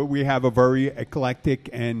open to it. We have a very eclectic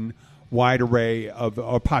and wide array of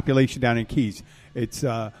our population down in Keys. It's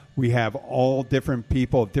we have all different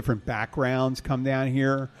people of different backgrounds come down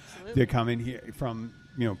here. They come in here from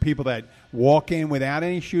people that walk in without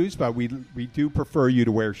any shoes, but we do prefer you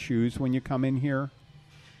to wear shoes when you come in here.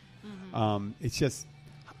 Mm-hmm. It's just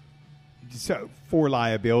so for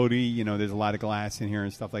liability. There's a lot of glass in here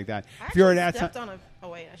and stuff like that. I If you're actually at stepped on a. Oh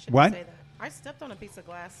wait, I shouldn't What? say that. I stepped on a piece of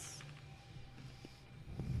glass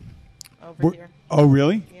over here. Oh,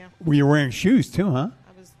 really? Yeah. Well, you're wearing shoes too, huh?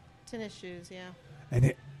 I was tennis shoes. Yeah,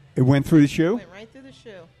 And it went through the shoe? went right through the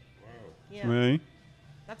shoe. Yeah. Really?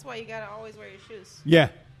 That's why you gotta always wear your shoes. Yeah.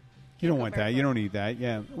 You don't want that. You don't need that.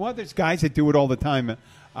 Yeah. Well, there's guys that do it all the time.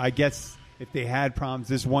 I guess if they had problems,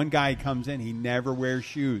 this one guy comes in, he never wears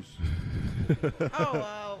shoes. That's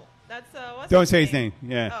what's Don't his say name? his name.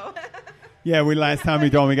 Yeah. Oh. Yeah, last time we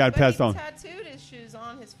told him we got passed on. He tattooed his shoes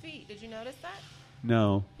on his feet. Did you notice that?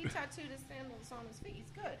 No. He tattooed his sandals on his feet. He's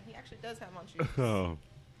good. He actually does have on shoes. Oh.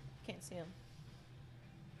 Can't see him.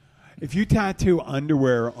 If you tattoo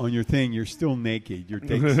underwear on your thing, you're still naked. Your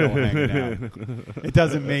dick's still hanging out. It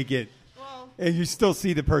doesn't make it. Well, And you still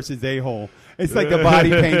see the person's a-hole. It's like the body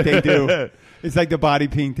paint they do. It's like the body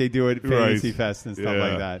paint they do at Fantasy Fest and stuff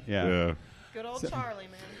like that. Yeah. good old Charlie,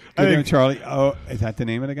 man. Good name, Charlie. Oh, is that the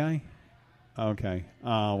name of the guy? Okay.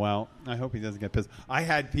 Oh, well, I hope he doesn't get pissed. I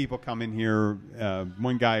had people come in here.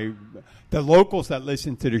 One guy, the locals that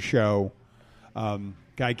listen to the show,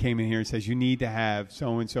 guy came in here and says, you need to have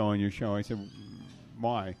so-and-so on your show. I said,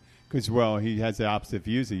 why? Because, well, he has the opposite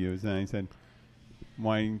views of you. And I said,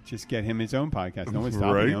 why just get him his own podcast? No one's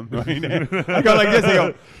stopping him. Right? I go like this. I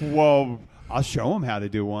go, well, I'll show him how to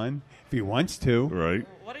do one if he wants to. Right.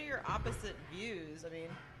 What are your opposite views? I mean,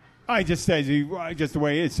 I just says just the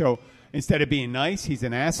way it is. So instead of being nice, he's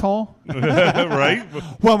an asshole. Right.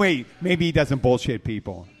 Well, wait. Maybe he doesn't bullshit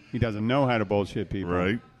people. He doesn't know how to bullshit people.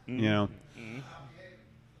 Right. You know.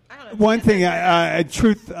 I don't know. One thing,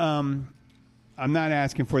 truth. I'm not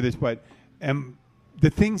asking for this, but the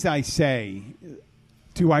things I say,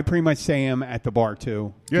 do I pretty much say them at the bar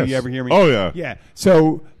too? Yes. Do you ever hear me? Oh, yeah. Yeah.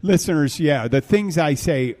 So, listeners, the things I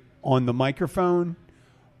say on the microphone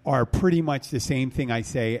are pretty much the same thing I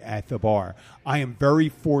say at the bar. I am very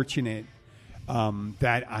fortunate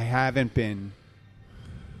that I haven't been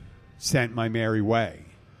sent my merry way.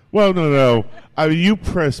 Well, no. I mean, you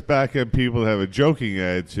press back at people that have a joking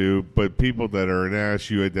attitude, but people that are an ass,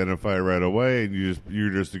 you identify right away, and you're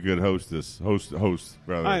just a good host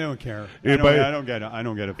rather. I don't care. Yeah, I don't get it. I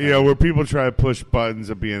don't get it. You know, where people try to push buttons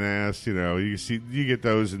and be an ass, you get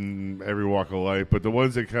those in every walk of life, but the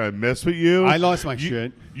ones that kind of mess with you, I lost my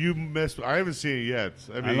shit. You mess. I haven't seen it yet.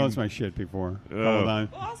 I lost my shit before. Hold on.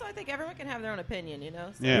 Well, also, I think everyone can have their own opinion,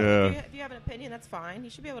 So Yeah. If you have an opinion, that's fine. You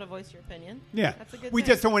should be able to voice your opinion. Yeah. That's a good We thing.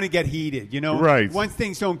 just don't want to get heated, Right. Once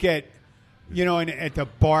things don't get, at the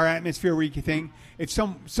bar atmosphere where you can think, if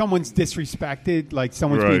someone's disrespected, like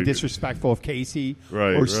someone's being disrespectful of Casey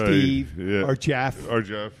or Steve or Jeff.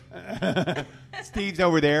 Steve's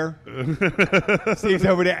over there. Steve's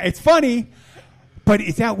over there. It's funny, but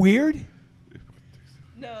is that weird?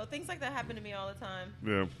 No, things like that happen to me all the time.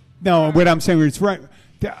 Yeah. No, what I'm saying is right.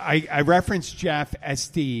 I referenced Jeff as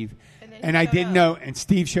Steve, and I didn't know. And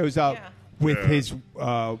Steve shows up with his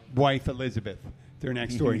wife Elizabeth. They're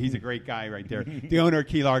next door. He's a great guy right there. The owner of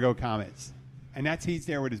Key Largo Comets. And he's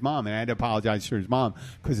there with his mom. And I had to apologize to his mom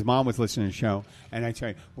because his mom was listening to the show. And I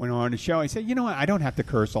said, when I'm on the show, I said, you know what? I don't have to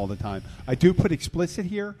curse all the time. I do put explicit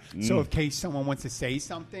here. So in case someone wants to say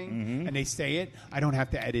something and they say it, I don't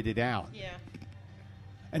have to edit it out. Yeah.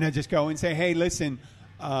 And I just go and say, hey, listen,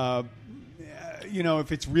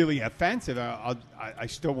 if it's really offensive, I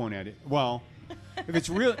still won't edit. Well, if it's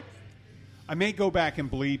real, I may go back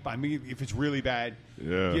and bleep. I mean, if it's really bad.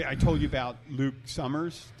 Yeah. I told you about Luke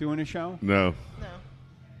Summers doing a show. No.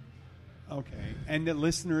 Okay. And the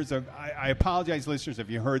listeners, I apologize, listeners, if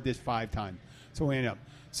you heard this 5 times. So we end up.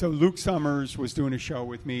 So Luke Summers was doing a show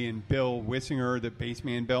with me and Bill Wissinger, the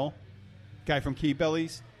bassman Bill, guy from Key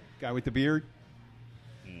Bellies, guy with the beard.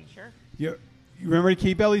 Sure. You remember the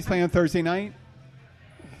Key Bellies playing on Thursday night?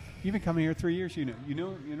 You've been coming here 3 years. You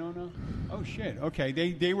know now? Oh shit. Okay.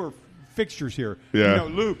 They were fixtures here. Yeah. You know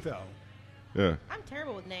Luke though. Yeah. I'm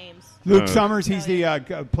terrible with names. Luke Summers. He's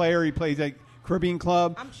the player. He plays at Caribbean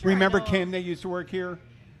Club. I'm sure Remember I know Kim? They used to work here.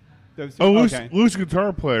 Lou's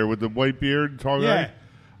guitar player with the white beard, tall Yeah.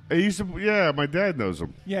 guy. He used to. Yeah, my dad knows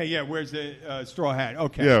him. Yeah. Where's the straw hat?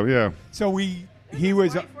 Okay. Yeah. So he Does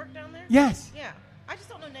was. his wife work down there? Yes. Yeah. I just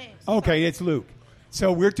don't know names. Okay, it's Luke.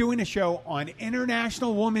 So we're doing a show on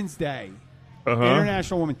International Women's Day. Uh-huh.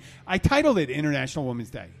 International Women. I titled it International Women's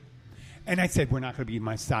Day. And I said, we're not going to be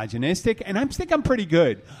misogynistic. And I think I'm pretty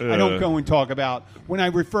good. I don't go and talk about, when I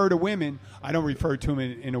refer to women, I don't refer to them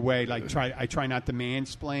in a way like I try not to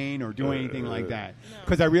mansplain or do anything like that.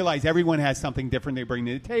 Because I realize everyone has something different they bring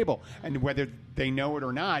to the table. And whether they know it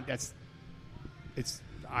or not,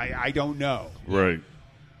 I don't know. Right.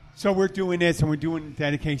 So we're doing this, and we're doing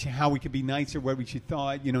dedication, how we could be nicer, what we should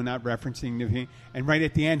thought, not referencing the. And right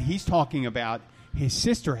at the end, he's talking about his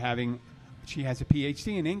sister she has a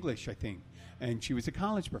PhD in English, I think, and she was a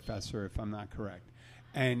college professor, if I'm not correct.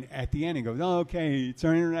 And at the end, he goes, "Oh, okay, it's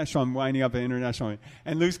our international. I'm winding up an international."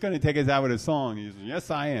 And Luke's going to take us out with a song. He says,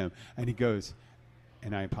 "Yes, I am." And he goes,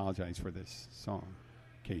 and I apologize for this song,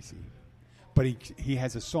 Casey. But he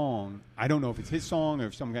has a song. I don't know if it's his song or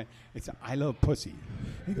if some guy. It's I Love Pussy.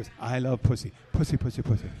 And he goes, I love pussy. Pussy, pussy,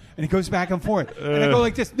 pussy. And he goes back and forth. And I go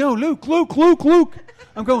like this. No, Luke.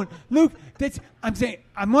 I'm going, Luke, I'm saying,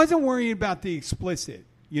 I wasn't worried about the explicit.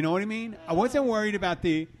 You know what I mean? I wasn't worried about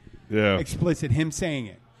the explicit, him saying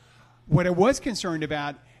it. What I was concerned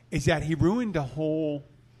about is that he ruined the whole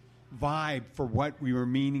vibe for what we were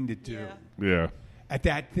meaning to do. Yeah. At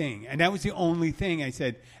that thing. And that was the only thing I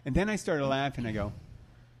said. And then I started laughing. I go,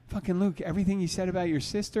 fucking Luke, everything you said about your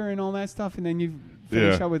sister and all that stuff, and then you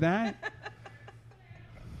finish up with that?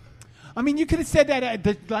 I mean, you could have said that at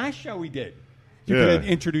the last show we did. You could have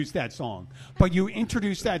introduced that song. But you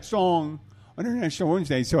introduced that song on International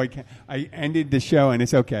Wednesday, so I ended the show, and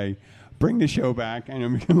it's okay. Bring the show back.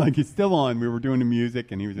 And I'm like, it's still on. We were doing the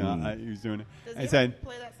music, and he was doing it. Does he ever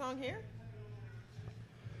play that song here?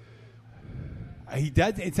 He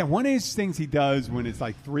does. It's one of his things he does when it's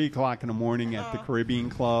like 3 o'clock in the morning at the Caribbean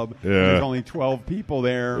Club. There's only 12 people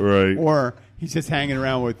there, right? Or he's just hanging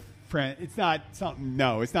around with friends. It's not something.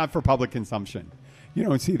 No, it's not for public consumption. You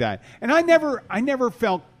don't see that. And I never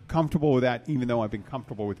felt comfortable with that, even though I've been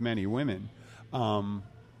comfortable with many women. I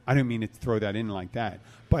don't mean to throw that in like that,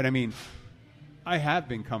 but I mean, I have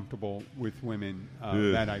been comfortable with women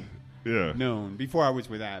that I've known before I was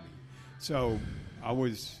with Abby. So I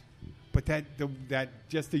was. But that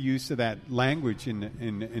just the use of that language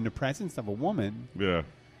in the presence of a woman,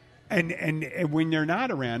 and when they're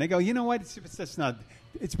not around, I go, you know what? It's just not.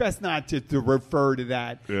 It's best not to refer to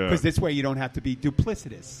that because this way you don't have to be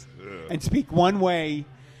duplicitous and speak one way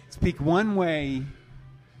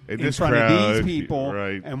in front of these people,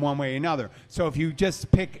 and one way another. So if you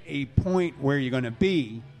just pick a point where you're going to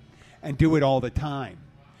be, and do it all the time.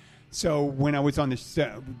 So when I was on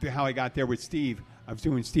how I got there with Steve. I was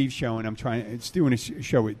doing Steve's show, and I'm doing a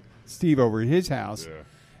show with Steve over at his house,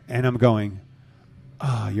 and I'm going,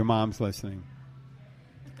 your mom's listening.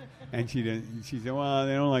 And she said, well,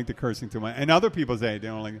 they don't like the cursing too much. And other people say they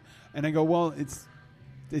don't like it. And I go, well, it's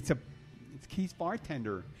Keith's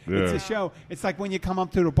Bartender. Yeah. It's a show. It's like when you come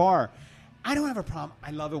up to the bar. I don't have a problem.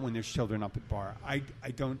 I love it when there's children up at the bar. I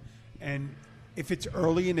don't. And if it's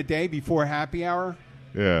early in the day before happy hour,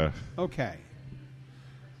 okay.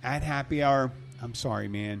 At happy hour, I'm sorry,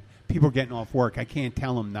 man. People are getting off work. I can't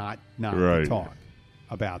tell them not to talk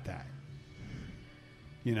about that.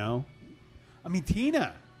 You know? I mean,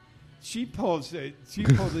 Tina, she pulls a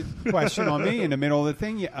question on me in the middle of the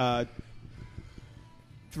thing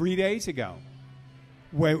 3 days ago.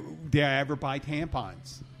 Did I ever buy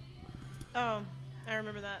tampons? Oh, I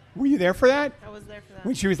remember that. Were you there for that? I was there for that.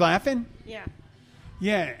 When she was laughing? Yeah.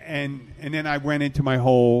 Yeah, and then I went into my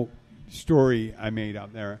whole story I made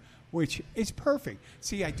up there, which is perfect.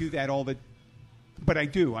 See, I do that but I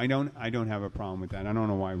do. I don't have a problem with that. I don't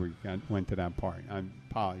know why we went to that part. I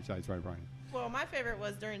apologize, right, Brian? Well, my favorite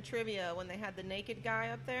was during trivia when they had the naked guy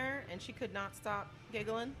up there, and she could not stop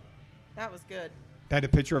giggling. That was good. They had a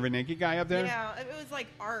picture of a naked guy up there? Yeah, it was like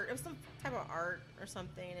art. It was some type of art or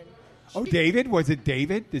something. And David? Was it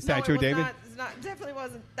David? The statue of David? Definitely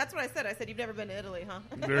wasn't. That's what I said. I said, you've never been to Italy, huh?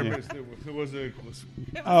 It wasn't.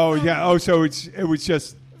 So it was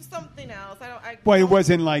just something else. Well, it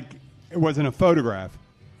wasn't a photograph.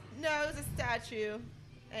 No, it was a statue,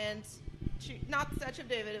 and not the statue of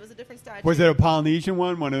David. It was a different statue. Was it a Polynesian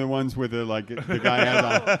one? One of the ones with the guy has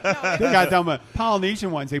on. They got them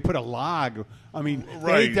Polynesian ones. They put a log. I mean,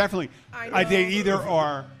 they definitely. They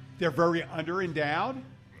either they're very underendowed,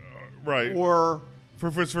 right, or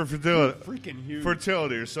for fertility, freaking huge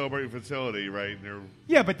fertility or celebrating fertility, right?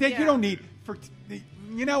 But then you don't need.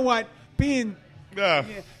 You know what? Being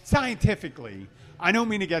scientifically, I don't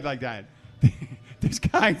mean to get like that. There's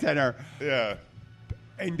guys that are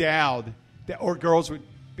endowed, or girls with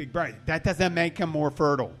big breasts. That doesn't make them more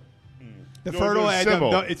fertile. The fertile,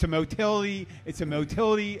 it's a motility. It's a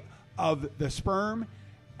motility of the sperm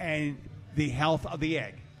and the health of the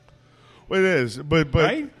egg. Well, it is, but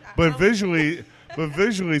visually,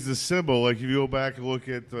 it's a symbol. Like if you go back and look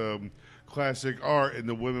at classic art, and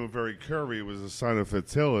the women were very curvy, it was a sign of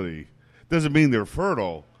fertility. Doesn't mean they're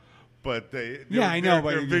fertile, but they're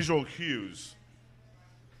visual cues.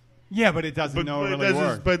 Yeah, but it doesn't really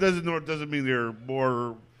work. But it doesn't mean they're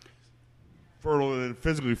more fertile than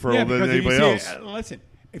physically fertile than anybody else. Listen,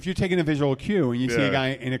 if you're taking a visual cue and you see a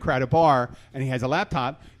guy in a crowded bar and he has a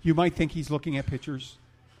laptop, you might think he's looking at pictures.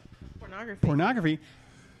 Pornography.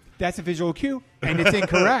 That's a visual cue, and it's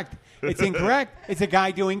incorrect. It's incorrect. It's a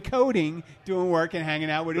guy doing coding, doing work, and hanging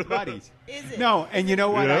out with his buddies. Is it? No, and you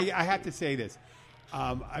know what? I have to say this.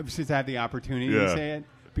 Since I have the opportunity to say it,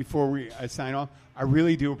 before we sign off, I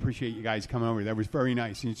really do appreciate you guys coming over. That was very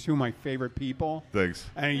nice. You're two of my favorite people. Thanks.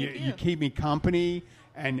 And you keep me company.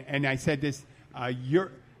 And I said this,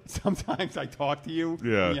 sometimes I talk to you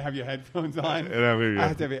when you have your headphones on.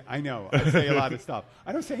 And I know. I say a lot of stuff.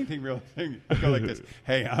 I don't say anything real. I go like this.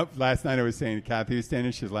 Hey, last night I was saying to Kathy was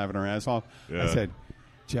standing. She's laughing her ass off. Yeah. I said,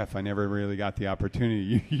 Jeff, I never really got the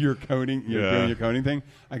opportunity. You're doing your coding thing.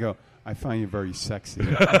 I go, I find you very sexy.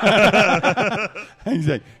 He's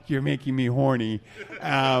like, you're making me horny.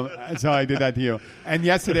 So I did that to you. And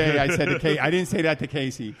yesterday I said to Casey, I didn't say that to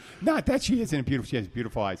Casey. Not that she isn't beautiful. She has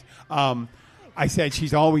beautiful eyes. I said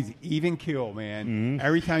she's always even keel, man. Mm-hmm.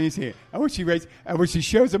 Every time you see it. And when she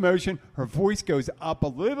shows emotion, her voice goes up a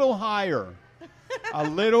little higher.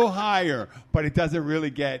 But it doesn't really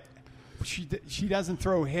get... She doesn't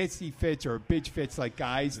throw hissy fits or bitch fits like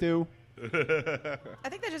guys do. I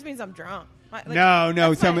think that just means I'm drunk.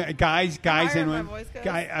 No. Some guys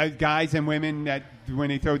and women that when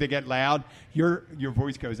they get loud, your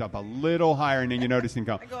voice goes up a little higher, and then you notice and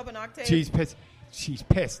go. I go up an octave. She's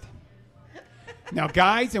pissed. Now,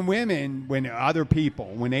 guys and women, when other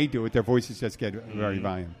people when they do it, their voices just get very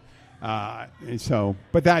volume.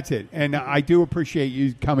 But that's it. And I do appreciate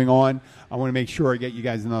you coming on. I want to make sure I get you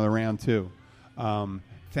guys another round too.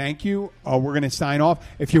 Thank you. We're going to sign off.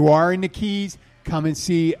 If you are in the Keys, come and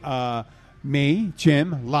see me,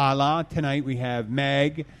 Jim, Lala. Tonight we have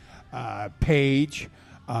Meg, Paige.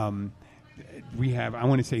 I want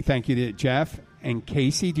to say thank you to Jeff and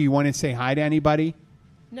Casey. Do you want to say hi to anybody?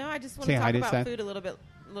 No, I just want to talk about food a little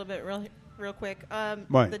bit real quick.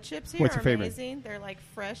 The chips here are amazing. They're like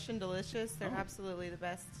fresh and delicious. They're absolutely the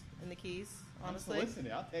best in the Keys, honestly. Listen,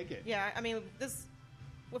 I'll take it. Yeah, I mean, if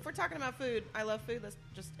we're talking about food, I love food. Let's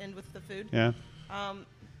just end with the food. Yeah.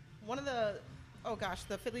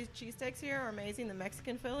 The Philly cheesesteaks here are amazing. The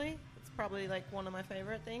Mexican Philly, it's probably like one of my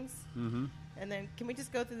favorite things. Mm-hmm. And then can we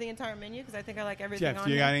just go through the entire menu? Because I think I like everything on Jeff, do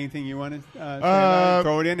you here. got anything you want to say about it?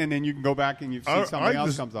 Throw it in, and then you can go back and you see something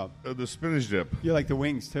else comes up. The spinach dip. You like the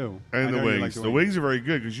wings, too. And the wings. Like the wings are very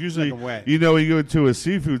good because usually, wet. you go to a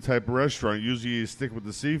seafood type of restaurant, usually you stick with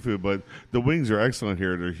the seafood, but the wings are excellent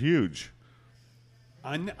here. They're huge.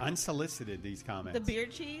 Unsolicited, these comments. The beer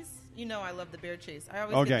cheese. I love the beer cheese. I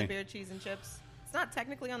always get the beer cheese and chips. It's not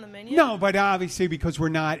technically on the menu. No, but obviously because we're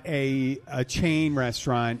not a chain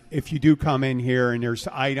restaurant, if you do come in here and there's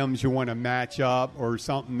items you want to match up or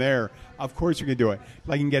something there, of course you can do it.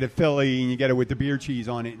 Like you can get a Philly and you get it with the beer cheese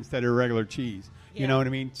on it instead of regular cheese. You know what I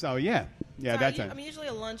mean? So, yeah, that's it. I'm usually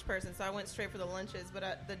a lunch person, so I went straight for the lunches.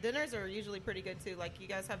 But the dinners are usually pretty good, too. Like, you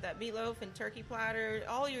guys have that meatloaf and turkey platter,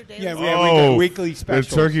 all your daily we have weekly specials.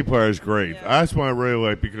 The turkey platter is great. Yeah. That's what I really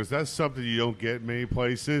like because that's something you don't get many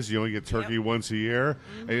places. You only get turkey once a year,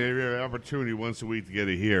 and you have an opportunity once a week to get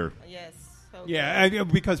it here. Yes. Yeah,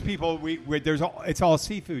 because people, it's all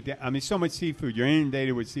seafood. I mean, so much seafood. You're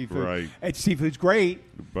inundated with seafood. Right. Seafood's great.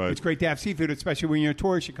 But it's great to have seafood, especially when you're a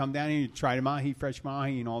tourist. You come down here, you try the fresh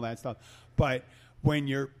mahi, and all that stuff. But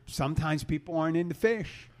sometimes people aren't into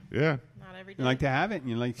fish. Yeah. Not every day. You like to have it,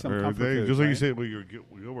 and you like some comfort food. Just like you said, when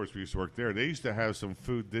Gilbert's used to work there, they used to have some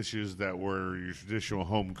food dishes that were your traditional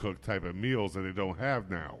home-cooked type of meals that they don't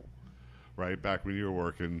have now, right? Back when you were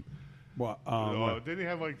working. What? Didn't they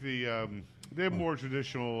have like the... They have more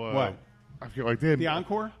traditional. What? I feel like they had the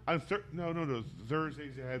Encore. No.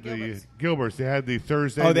 Thursdays they had Gilbert's. the Gilbert's. They had the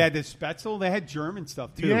Thursday. Oh, they had the Spetzel. They had German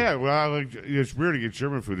stuff too. Yeah, well, it's rare to get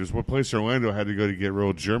German food. There's one place in Orlando I had to go to get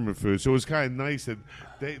real German food, so it was kind of nice that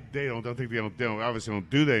they obviously don't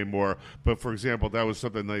do that anymore. But for example, that was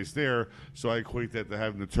something nice there. So I equate that to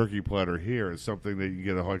having the turkey platter here. It's something that you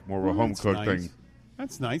get more of a home cooked thing.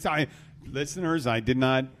 That's nice. Listeners, I did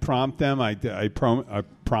not prompt them. I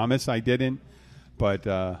promise I didn't. But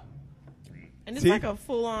and it's like a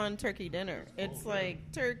full-on turkey dinner. It's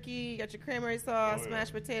like turkey, you got your cranberry sauce,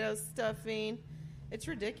 mashed potatoes, stuffing. It's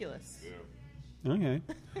ridiculous. Yeah. Okay.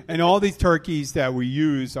 And all these turkeys that we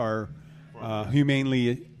use are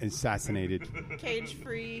humanely assassinated.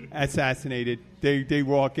 Cage-free. Assassinated. They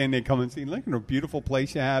walk in, they come and see, look at a beautiful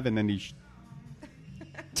place you have, and then they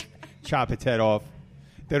chop its head off.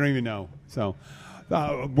 They don't even know. So,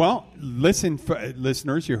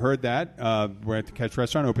 listeners, you heard that. We're at the Catch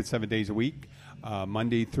Restaurant, open 7 days a week,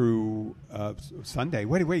 Monday through Sunday.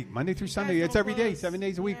 Wait, Monday through Sunday. It's every day, 7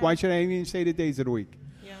 days a week. Yeah. Why should I even say the days of the week?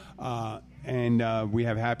 Yeah. And we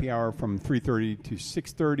have happy hour from 3:30 to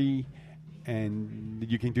 6:30, and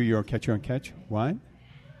you can do your catch your own catch. What?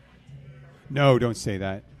 No, don't say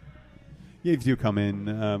that. If you come in,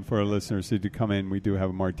 for our listeners who do come in, we do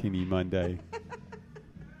have a Martini Monday.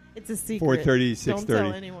 It's a secret. 4:30 to 6:30. Don't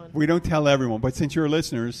tell anyone. We don't tell everyone, but since you're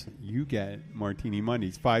listeners, you get Martini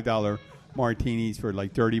Mondays, $5 martinis for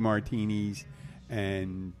like dirty martinis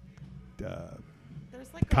and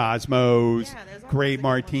Cosmos, great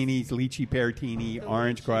martinis, lychee peartini,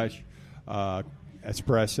 orange crush,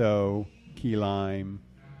 espresso, key lime.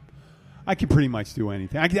 I can pretty much do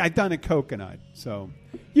anything. I've done a coconut, so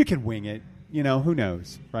you can wing it. You know, who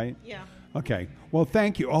knows, right? Yeah. Okay. Well,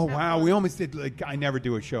 thank you. Oh, wow. We almost did. I never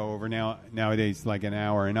do a show over nowadays like an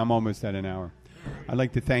hour, and I'm almost at an hour. I'd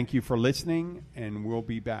like to thank you for listening, and we'll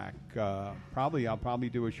be back. I'll probably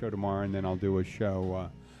do a show tomorrow, and then I'll do a show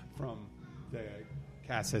from the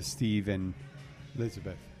Casa Steve and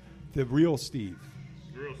Elizabeth. The real Steve.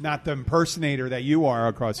 Not the impersonator that you are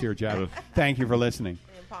across here, Jeff. Thank you for listening.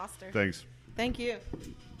 The imposter. Thanks. Thank you.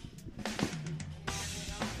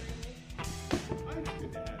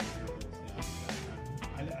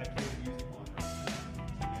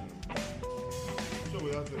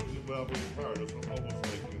 Without the power, that's almost